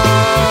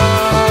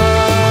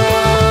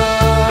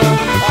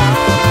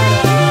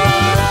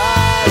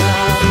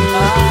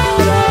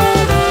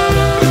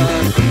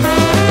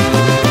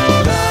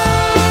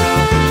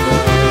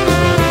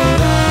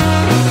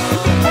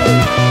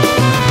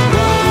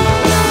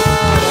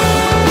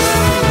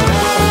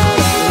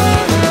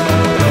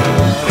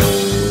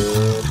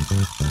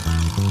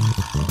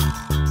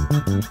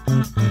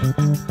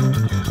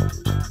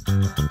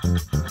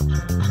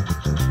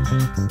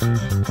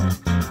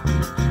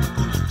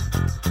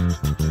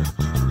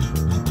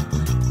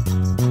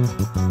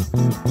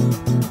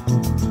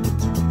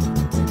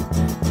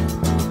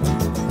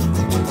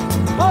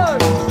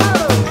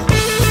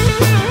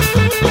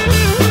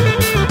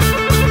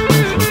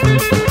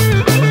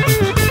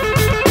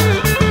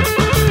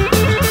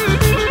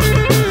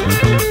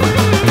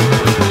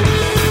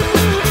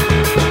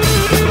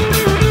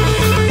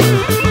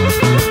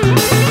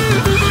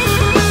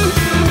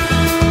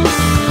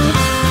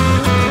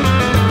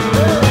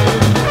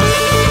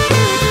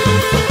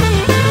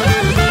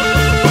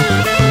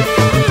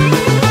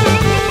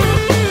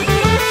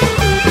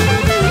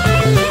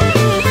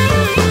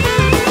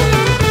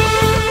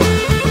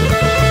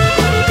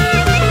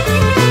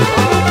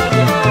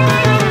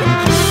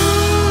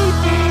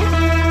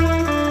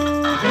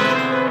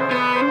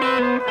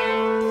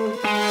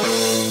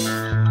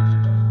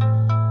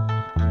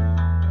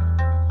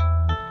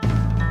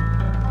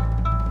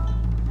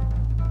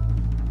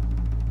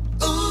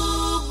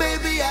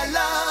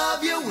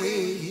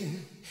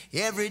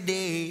 every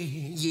day,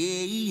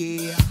 yeah,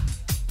 yeah.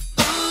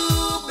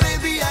 Ooh,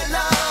 baby, I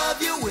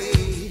love your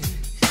way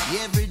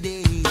every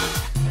day.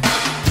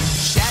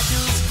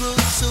 Shadows grow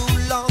so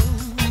long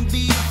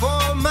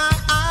before my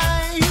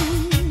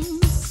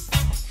eyes,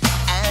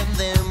 and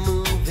they're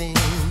moving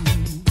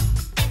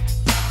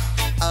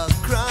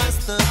across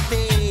the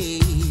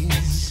page.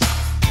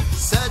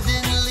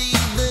 Suddenly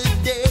the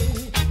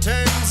day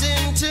turns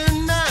into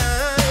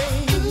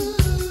night,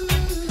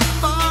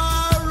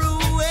 far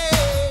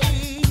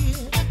away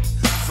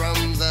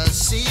from the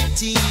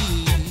city.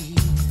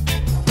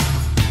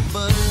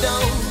 But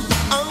don't,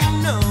 oh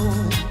no,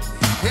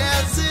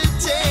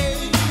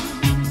 hesitate,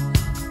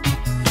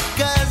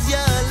 'cause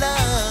your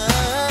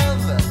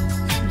love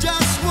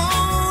just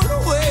won't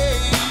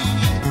wait.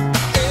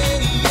 Hey,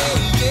 yeah,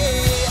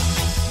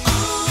 yeah.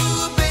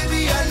 Ooh,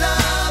 baby, I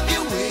love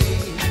your way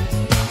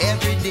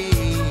every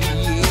day.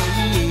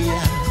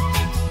 Yeah.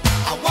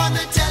 I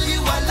wanna tell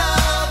you I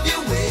love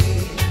your way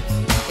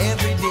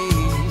every day.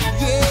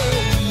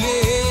 Yeah,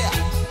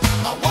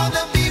 yeah. I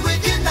wanna be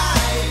with you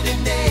night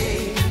and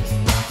day.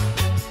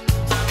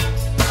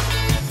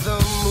 The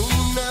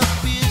moon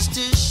appears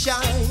to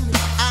shine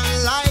and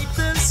light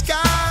the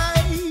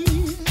sky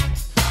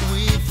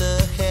with the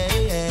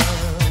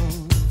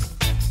help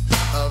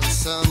of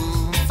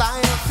some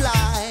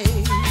firefly.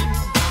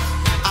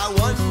 I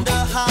wonder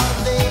how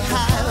they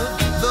have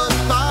the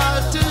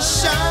power to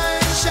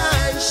shine,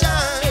 shine,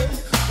 shine.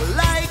 Well,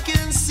 I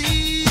can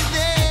see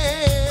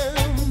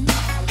them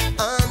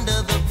under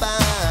the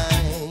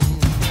pine.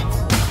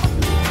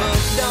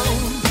 But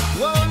don't,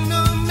 oh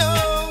no, no,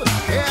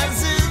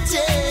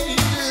 hesitate,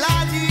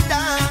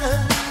 la-di-da,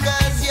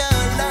 'cause your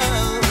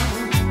love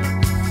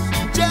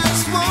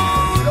just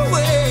won't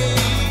wait.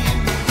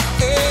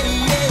 Hey,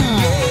 yeah,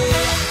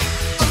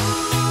 yeah.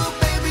 Ooh,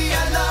 baby,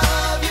 I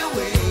love your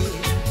way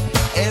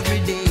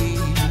every day.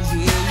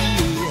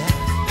 Yeah.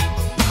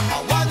 I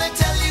wanna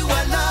tell you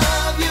I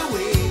love your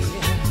way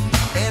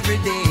every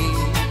day.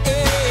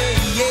 Hey,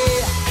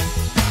 yeah.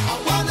 I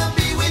wanna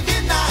be with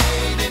you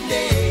night and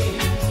day.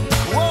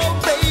 Oh,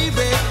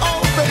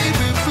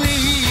 baby,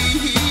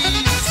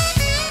 please.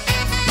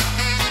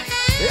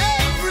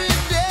 Every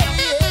day.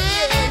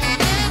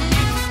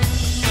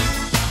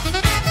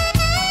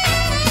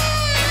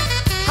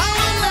 I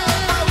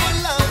will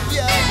love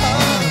you.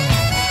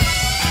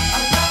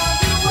 I love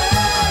you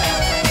well.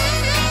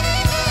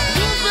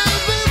 Oh,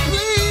 baby,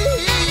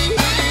 please.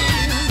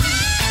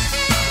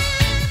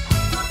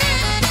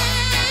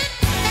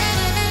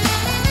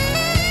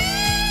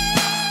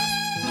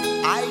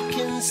 I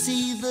can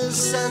see the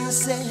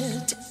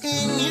sunset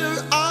in your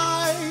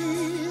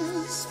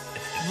eyes,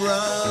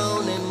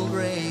 brown and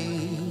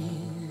gray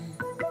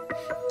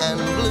and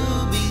blue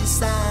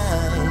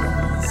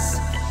besides.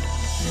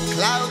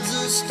 Clouds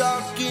are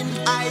stalking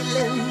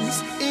islands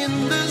in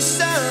the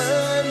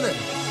sun.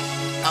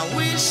 I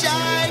wish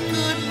I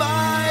could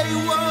buy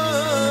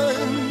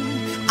one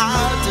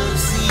out of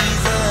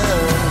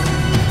season.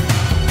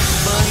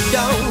 But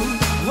don't,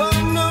 oh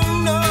no,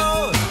 no,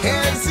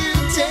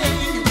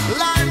 hesitate,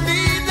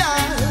 la-di-da,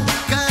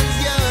 'cause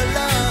your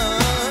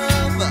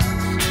love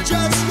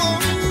just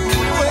won't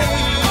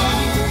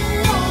wait,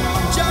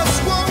 just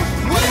won't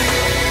wait.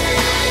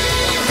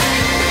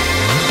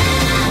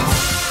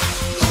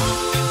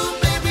 Ooh,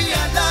 baby,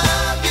 I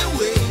love your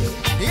way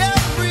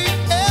every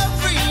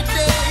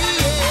day.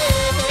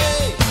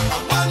 I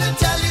wanna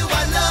tell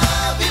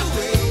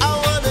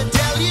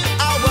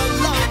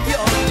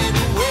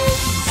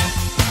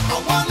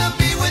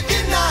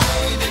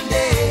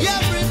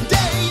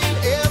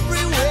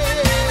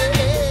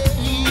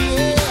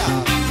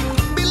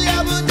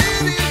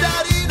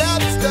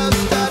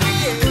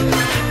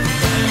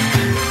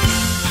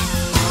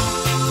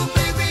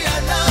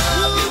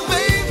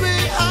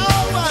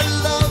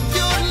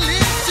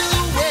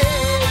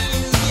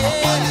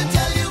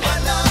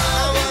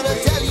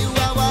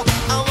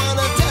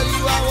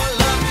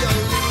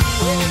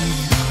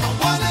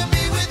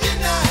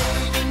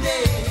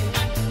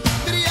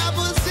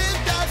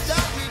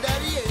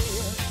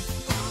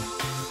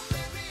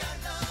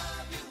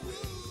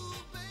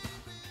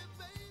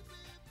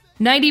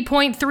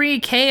 90.3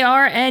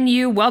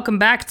 KRNU, welcome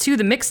back to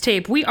the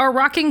mixtape. We are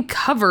rocking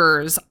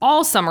covers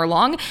all summer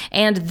long,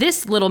 and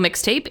this little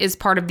mixtape is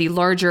part of the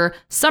larger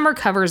Summer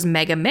Covers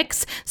Mega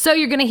Mix, so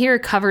you're going to hear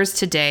covers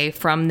today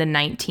from the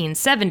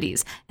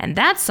 1970s. And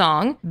that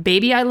song,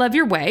 Baby I Love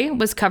Your Way,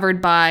 was covered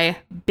by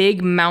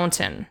Big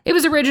Mountain. It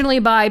was originally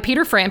by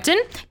Peter Frampton,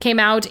 came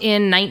out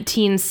in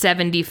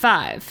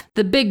 1975.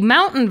 The Big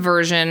Mountain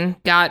version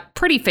got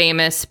pretty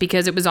famous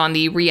because it was on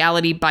the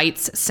Reality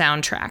Bites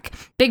soundtrack.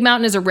 Big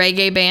Mountain is a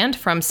reggae band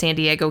from San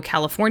Diego,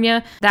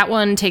 California. That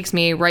one takes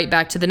me right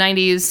back to the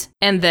 90s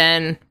and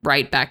then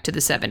right back to the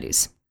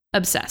 70s.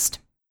 Obsessed.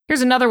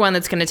 Here's another one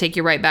that's going to take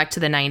you right back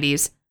to the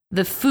 90s.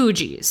 The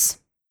Fugees.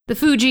 The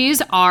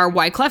Fugees are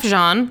Wyclef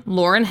Jean,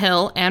 Lauryn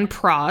Hill, and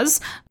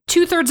Pras.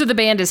 2/3 of the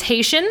band is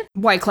Haitian,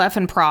 Wyclef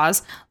and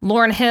Pras.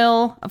 Lauryn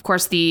Hill, of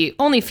course, the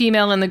only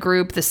female in the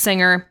group, the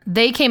singer.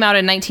 They came out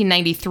in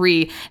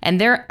 1993, and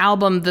their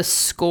album, The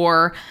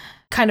Score,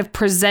 kind of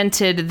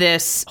presented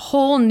this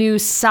whole new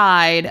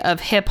side of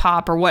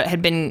hip-hop, or what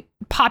had been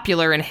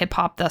popular in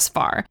hip-hop thus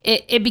far.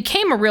 It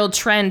became a real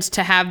trend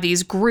to have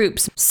these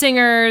groups,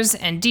 singers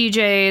and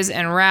DJs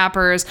and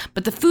rappers,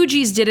 but the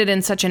Fugees did it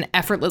in such an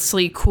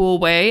effortlessly cool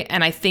way,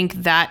 and I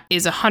think that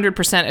is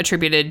 100%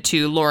 attributed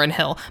to Lauryn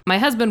Hill. My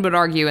husband would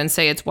argue and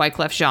say it's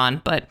Wyclef Jean,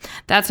 but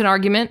that's an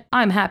argument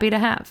I'm happy to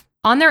have.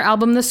 On their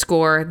album, The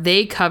Score,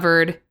 they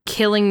covered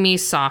Killing Me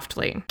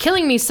Softly.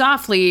 Killing Me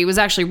Softly was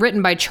actually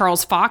written by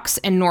Charles Fox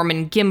and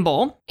Norman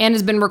Gimbel and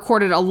has been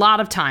recorded a lot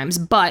of times,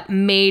 but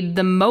made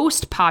the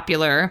most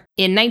popular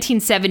in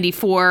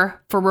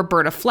 1974 for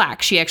Roberta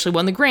Flack. She actually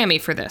won the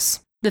Grammy for this.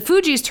 The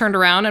Fugees turned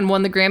around and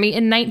won the Grammy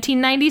in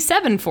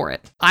 1997 for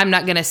it. I'm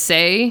not going to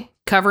say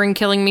covering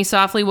Killing Me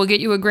Softly will get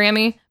you a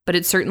Grammy, but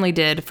it certainly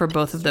did for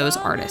both of those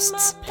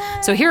artists.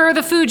 So here are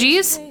the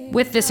Fugees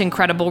with this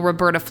incredible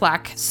Roberta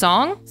Flack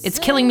song. It's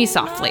Killing Me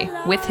Softly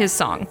with his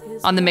song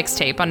on the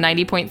mixtape on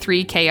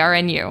 90.3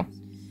 KRNU.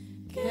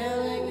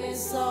 Killing me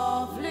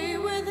softly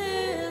with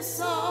his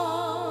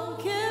song,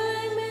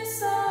 killing me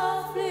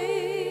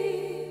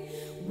softly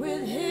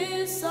with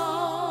his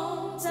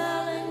song,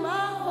 telling my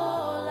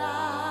whole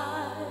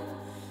life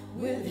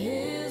with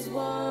his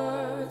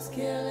words,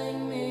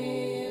 killing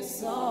me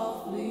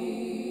softly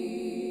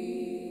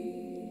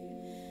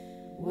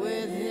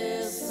with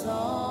his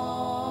song.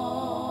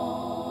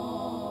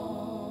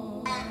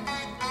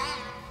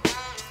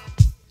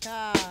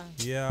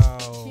 Yo,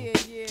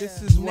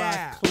 this is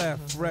Wyclef,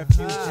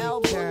 Refugee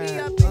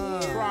Cat,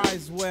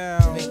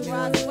 Criswell,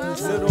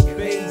 Little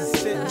Bass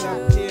sitting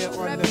up here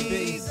on the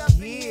bass.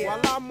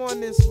 While I'm on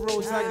this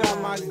road, I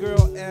got my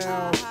girl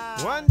L.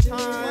 One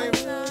time,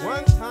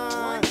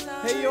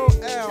 hey yo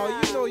L,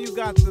 you know you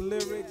got the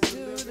lyrics.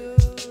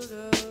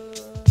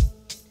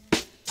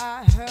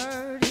 I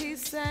heard he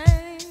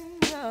sang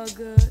a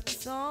good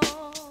song.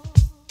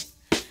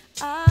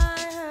 I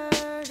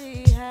heard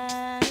he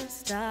had a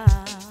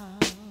style.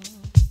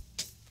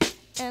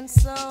 And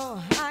so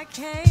I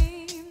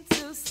came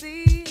to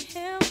see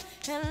him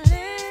and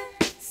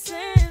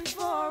listen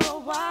for a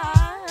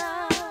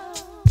while.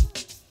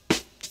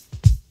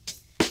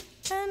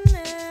 And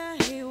there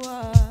he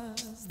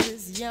was,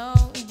 this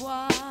young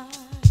boy,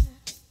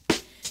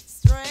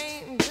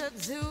 stranger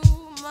to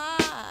my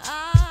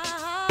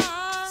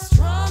eyes,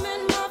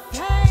 strumming my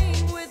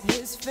pain with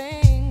his fingers.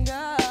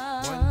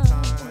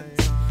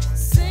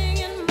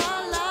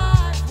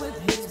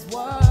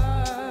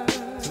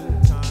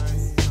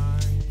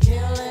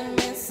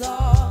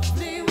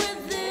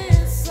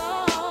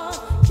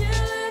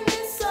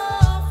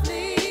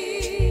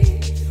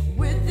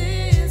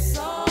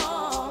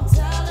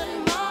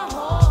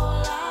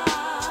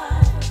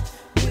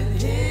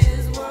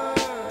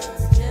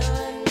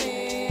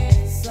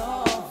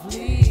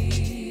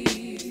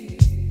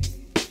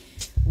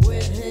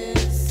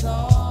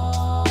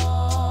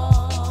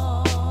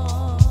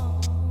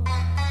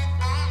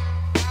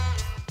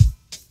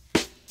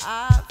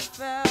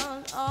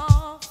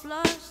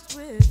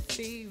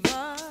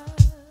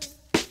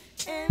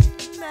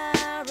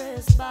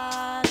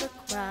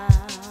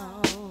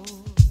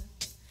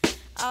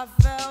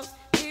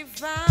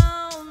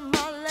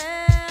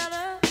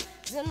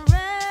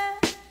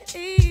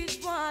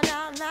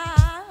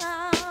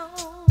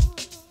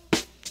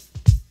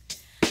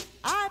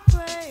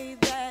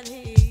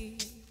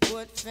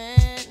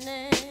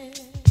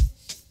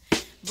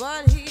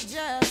 But he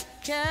just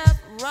kept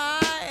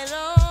right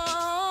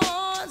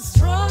on,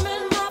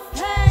 strumming my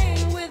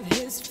pain with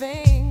his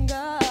fingers,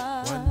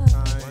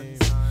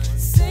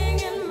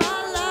 singing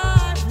my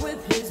life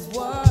with his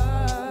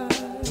words,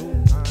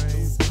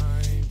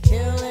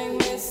 killing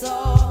me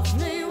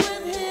softly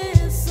with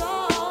his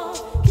song,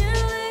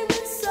 killing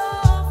me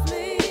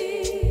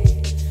softly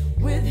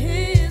with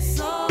his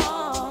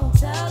song,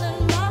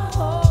 telling my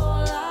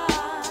whole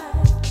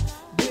life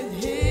with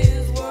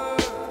his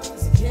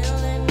words,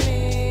 killing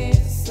me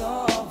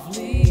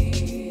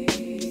softly.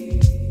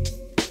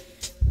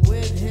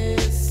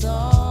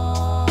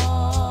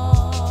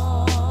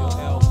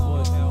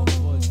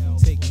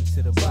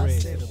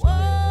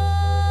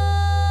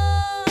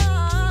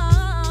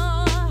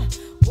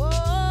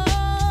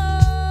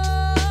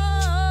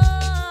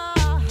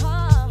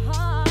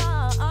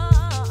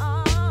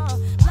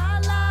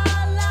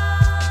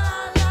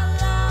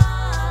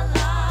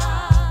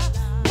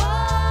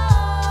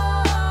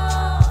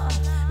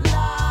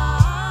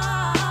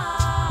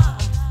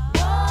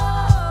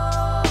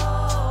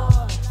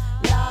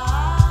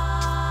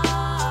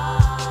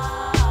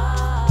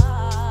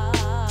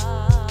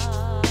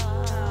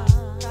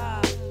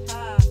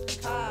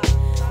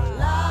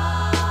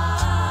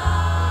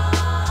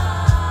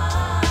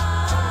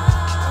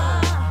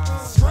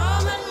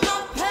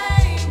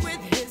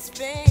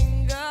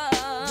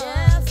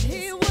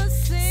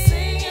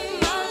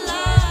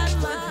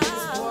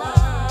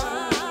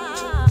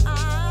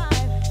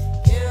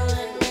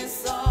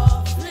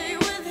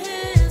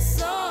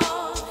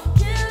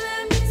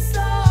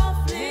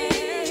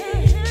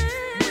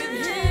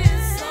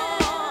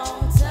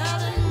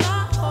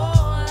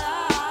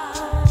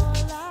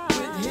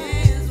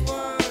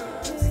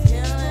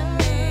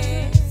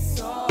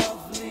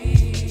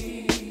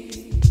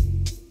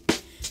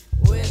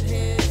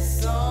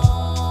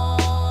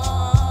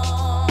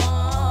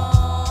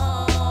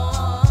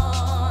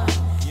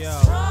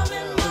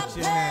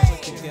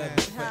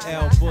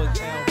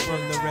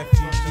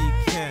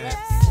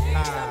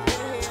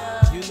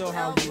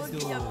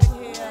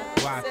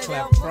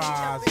 Clef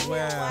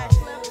Croswell.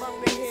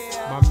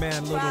 My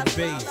man Little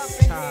Bass.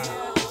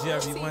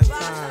 Jerry one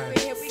time.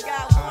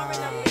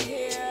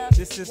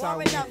 This is how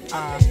we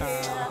refugee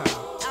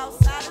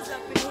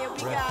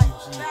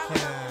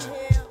camp.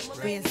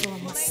 Where's all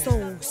my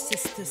soul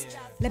sisters?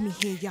 Let me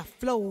hear your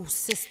flow,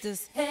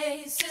 sisters.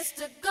 Hey,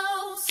 sister,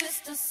 go,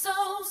 sister,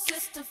 soul,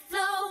 sister,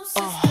 flow,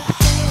 sister.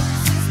 Hey,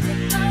 sister,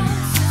 go,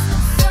 sister,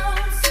 soul,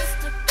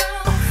 sister, go.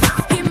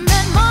 He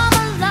met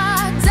Mama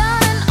Lot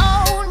down in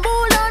old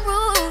Moulin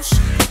Rouge,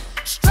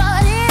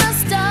 strutting her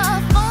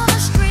stuff on the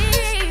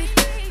street.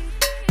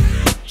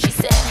 She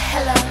said,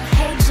 hello,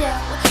 hey, Joe,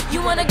 you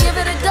wanna give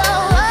it a go?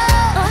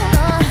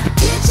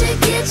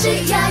 Get you,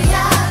 yeah,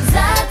 yeah,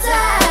 da, da.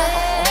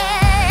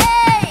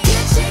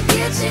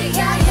 Get you,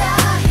 yeah, yeah,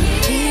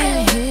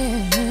 yeah.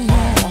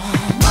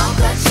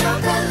 Mocha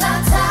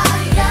chocolate,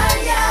 yeah,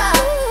 yeah.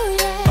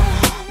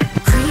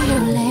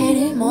 Cream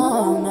lady,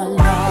 mama,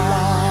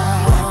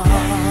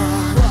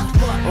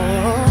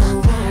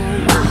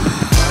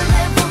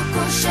 voulez-vous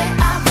coucher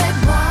avec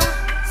moi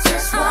ce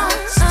soir?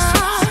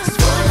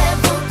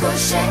 Voulez-vous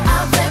coucher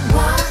avec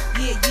moi?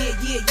 Yeah, yeah,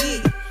 yeah,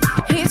 yeah.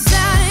 He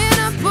sat in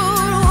a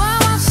pool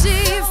while she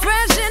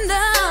freshened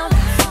up.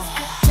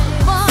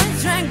 Boy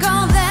drank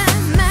all that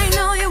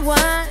magnolia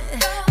wine.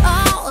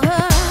 All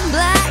her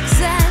blacks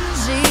and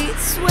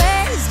sheets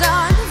swayed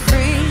on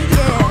free.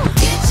 Yeah.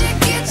 Get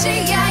you,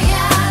 yeah,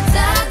 yeah,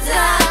 da,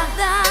 da,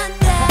 da,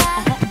 da.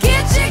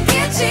 Get you,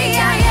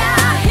 yeah,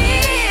 yeah,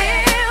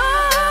 here.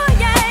 Oh,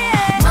 yeah,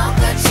 yeah.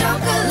 Mocha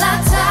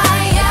chocolate,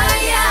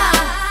 yeah, yeah.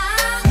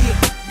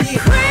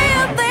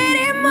 Cream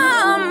lady,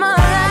 mama.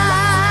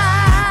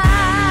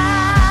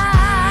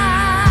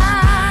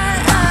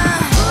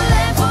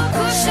 Voulez-vous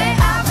coucher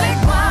avec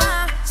moi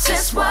ce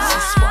soir?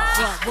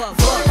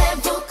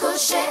 Voulez-vous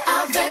coucher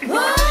avec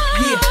moi?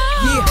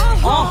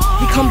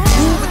 We come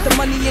through with the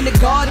money in the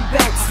garden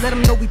belts. Let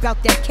them know we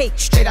bout that cake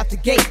straight out the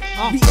gate.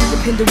 We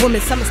independent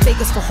women, some mistake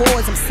us for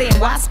whores. I'm saying,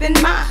 why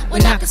spend mine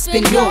when I can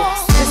spend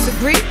yours?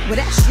 Disagree? Well,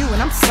 that's you,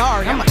 and I'm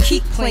sorry. I'ma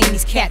keep playing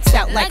these cats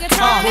out like a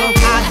car.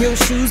 High heel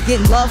shoes,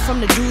 getting love from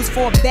the Jews,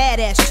 4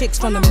 badass chicks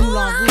from the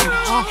Moulin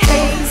Rouge.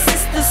 Hey,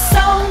 sisters,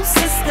 soul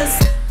sisters,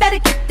 better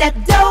get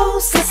that dough,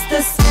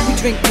 sisters. We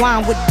drink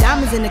wine with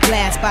diamonds in the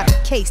glass by the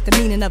case, the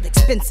meaning of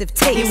expensive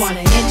taste. You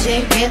wanna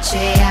itchy,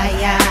 yeah,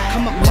 yeah.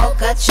 Come on,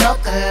 Mocha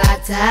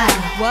chocolate.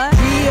 what?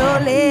 Rio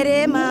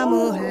Lady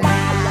Mama.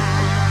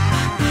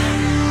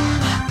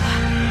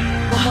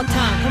 One more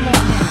time, come on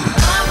now.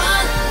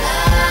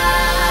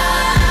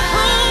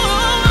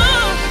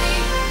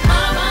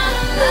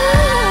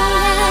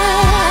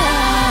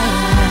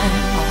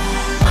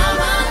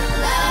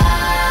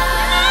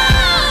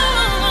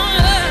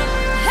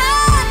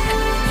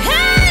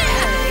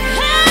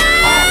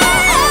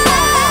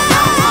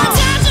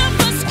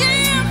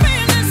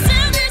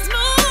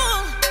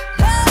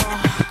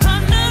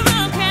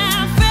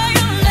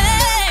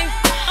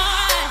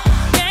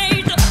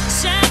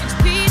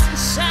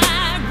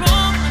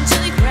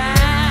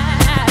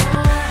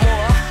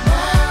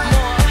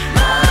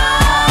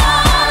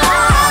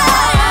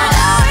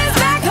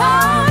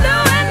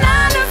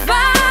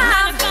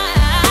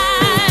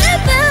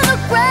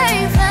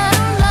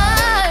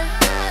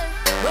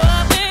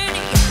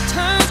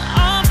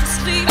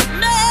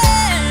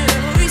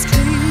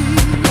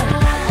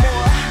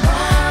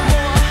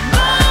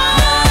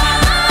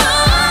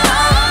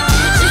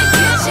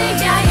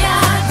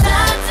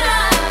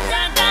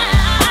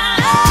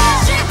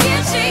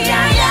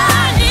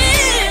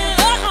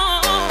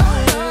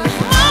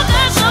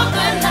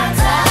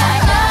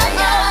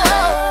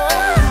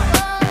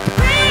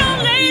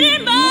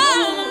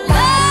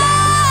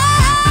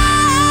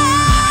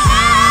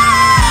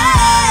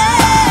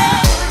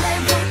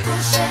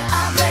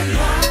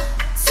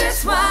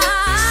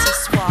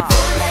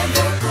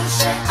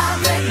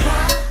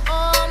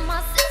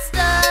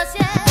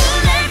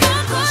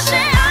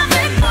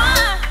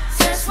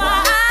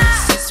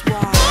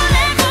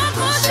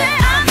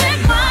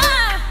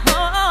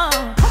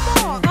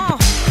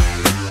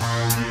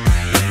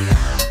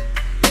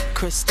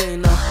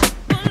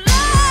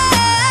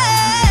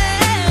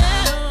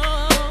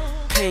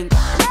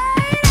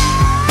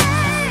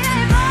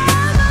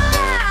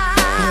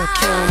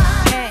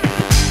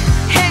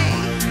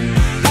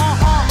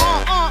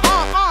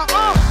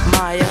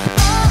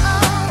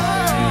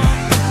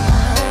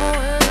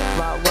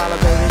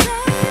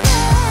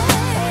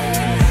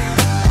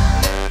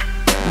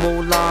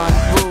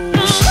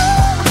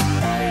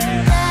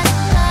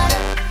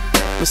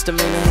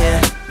 misdemeanor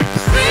here.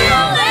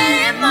 Real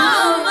lady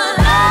mama.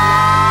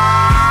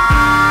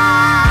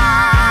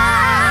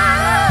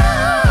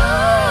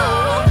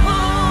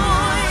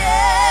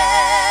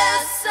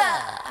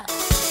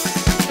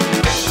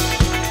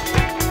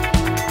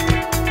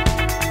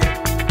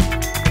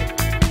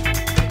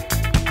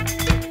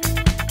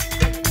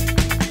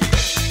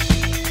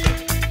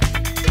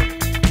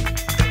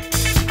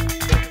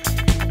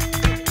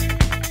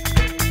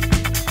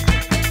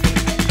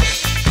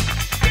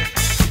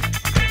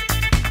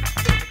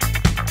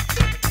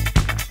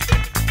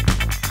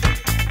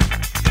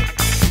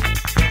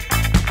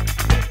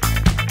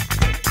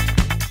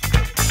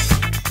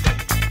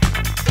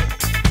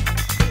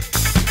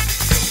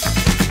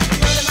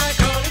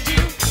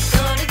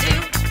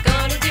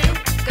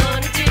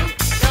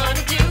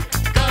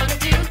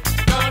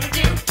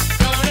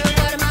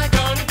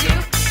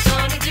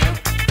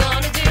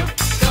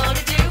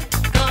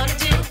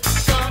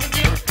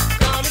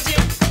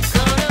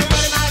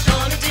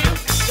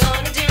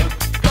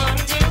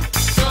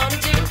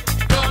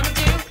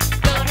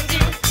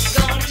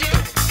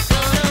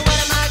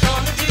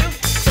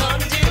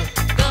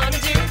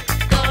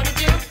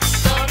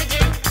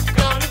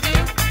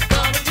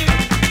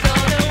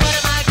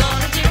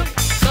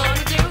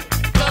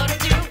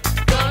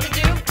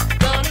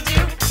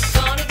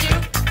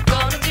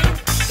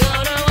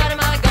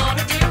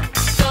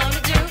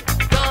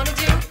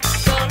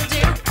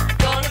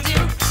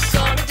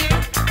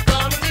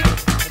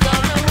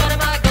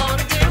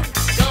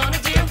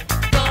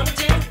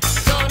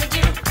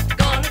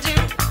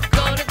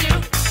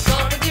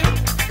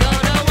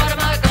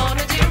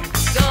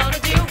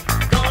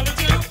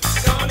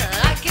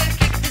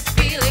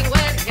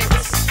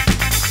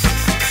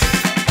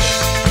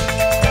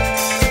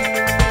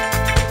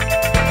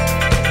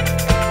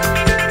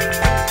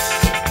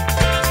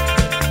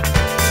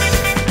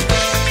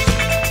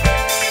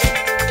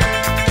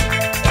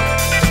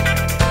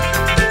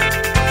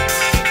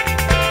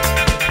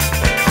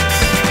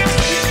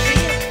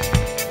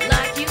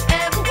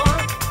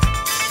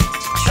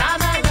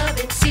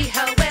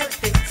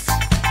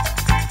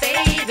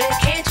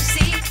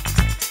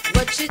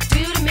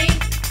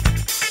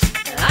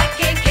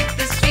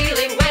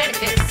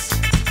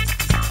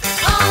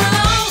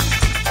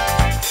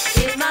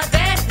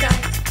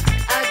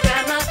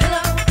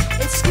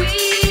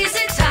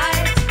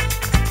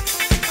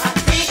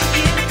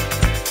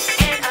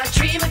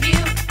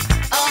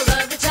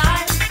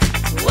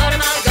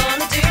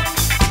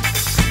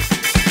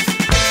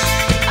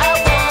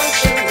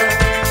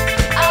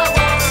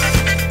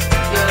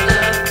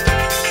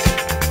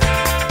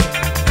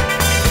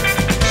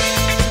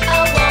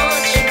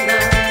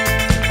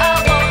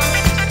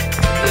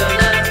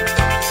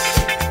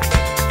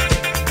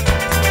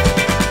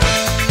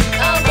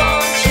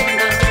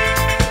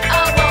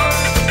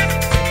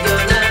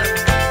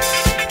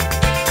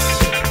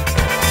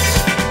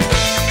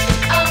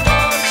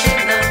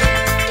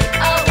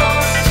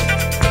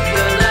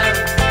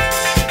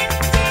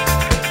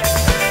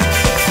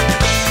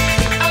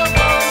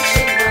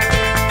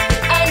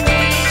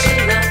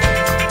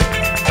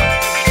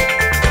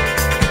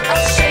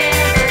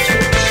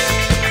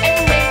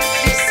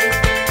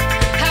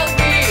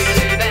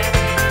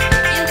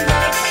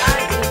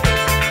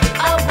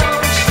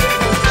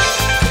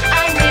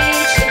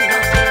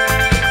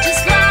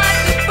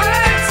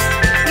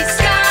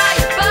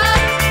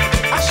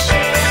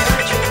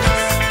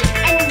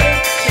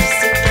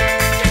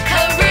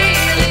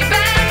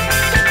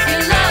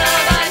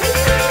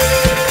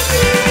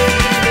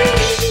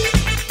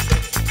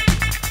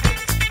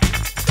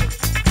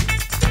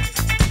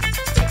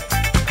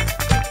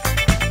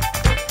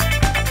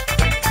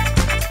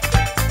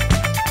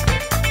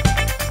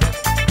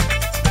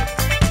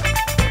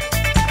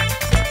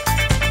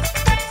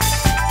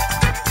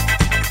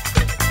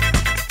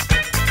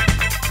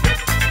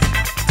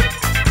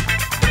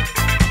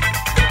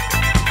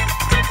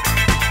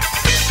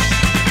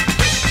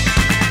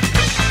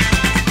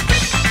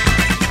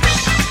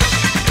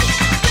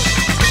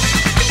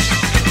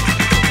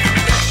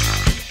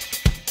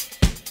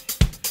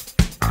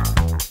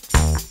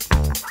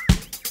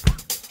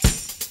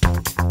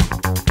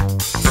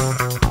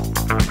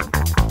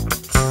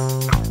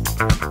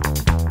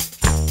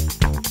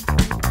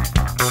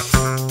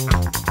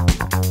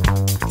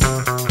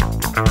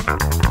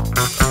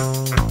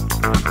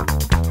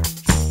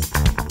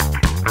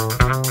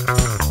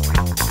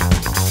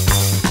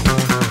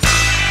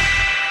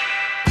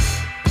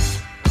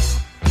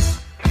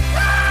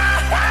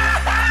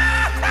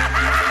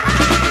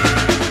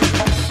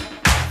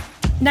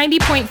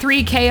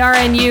 90.3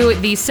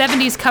 KRNU, the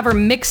 70s cover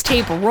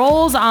mixtape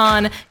rolls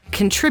on,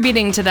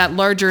 contributing to that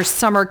larger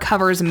summer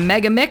covers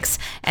mega mix.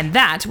 And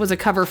that was a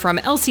cover from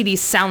LCD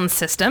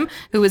Soundsystem,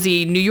 who is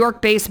a New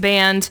York-based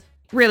band.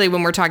 Really,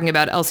 when we're talking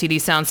about LCD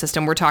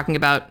Soundsystem, we're talking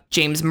about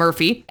James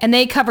Murphy. And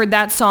they covered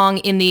that song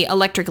in the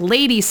Electric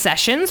Lady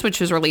Sessions, which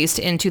was released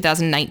in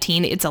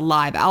 2019. It's a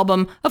live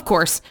album, of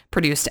course,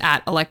 produced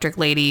at Electric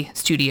Lady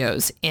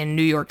Studios in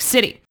New York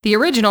City. The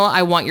original,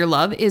 I Want Your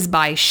Love, is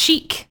by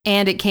Chic,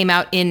 and it came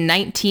out in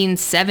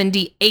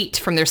 1978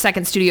 from their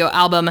second studio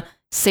album,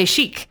 C'est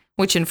Chic,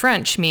 which in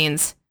French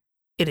means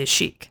it is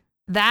chic.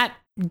 That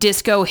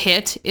disco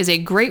hit is a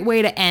great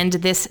way to end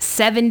this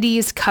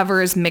 70s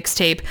covers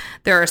mixtape.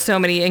 There are so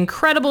many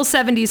incredible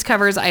 70s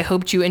covers. I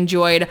hoped you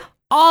enjoyed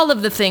all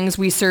of the things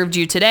we served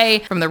you today,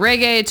 from the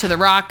reggae to the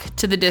rock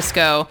to the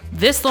disco.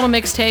 This little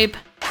mixtape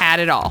had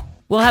it all.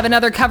 We'll have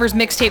another covers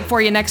mixtape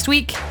for you next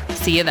week.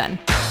 See you then.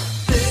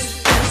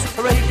 This is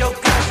a radio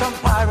crash on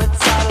pirate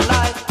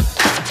satellite,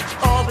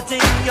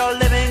 orbiting your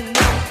living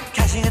room,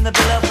 cashing in the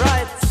Bill of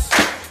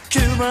Rights,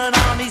 human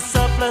army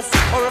surplus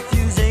or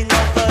refusing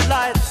of the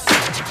lights.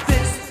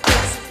 This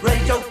is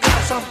radio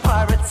crash on pirate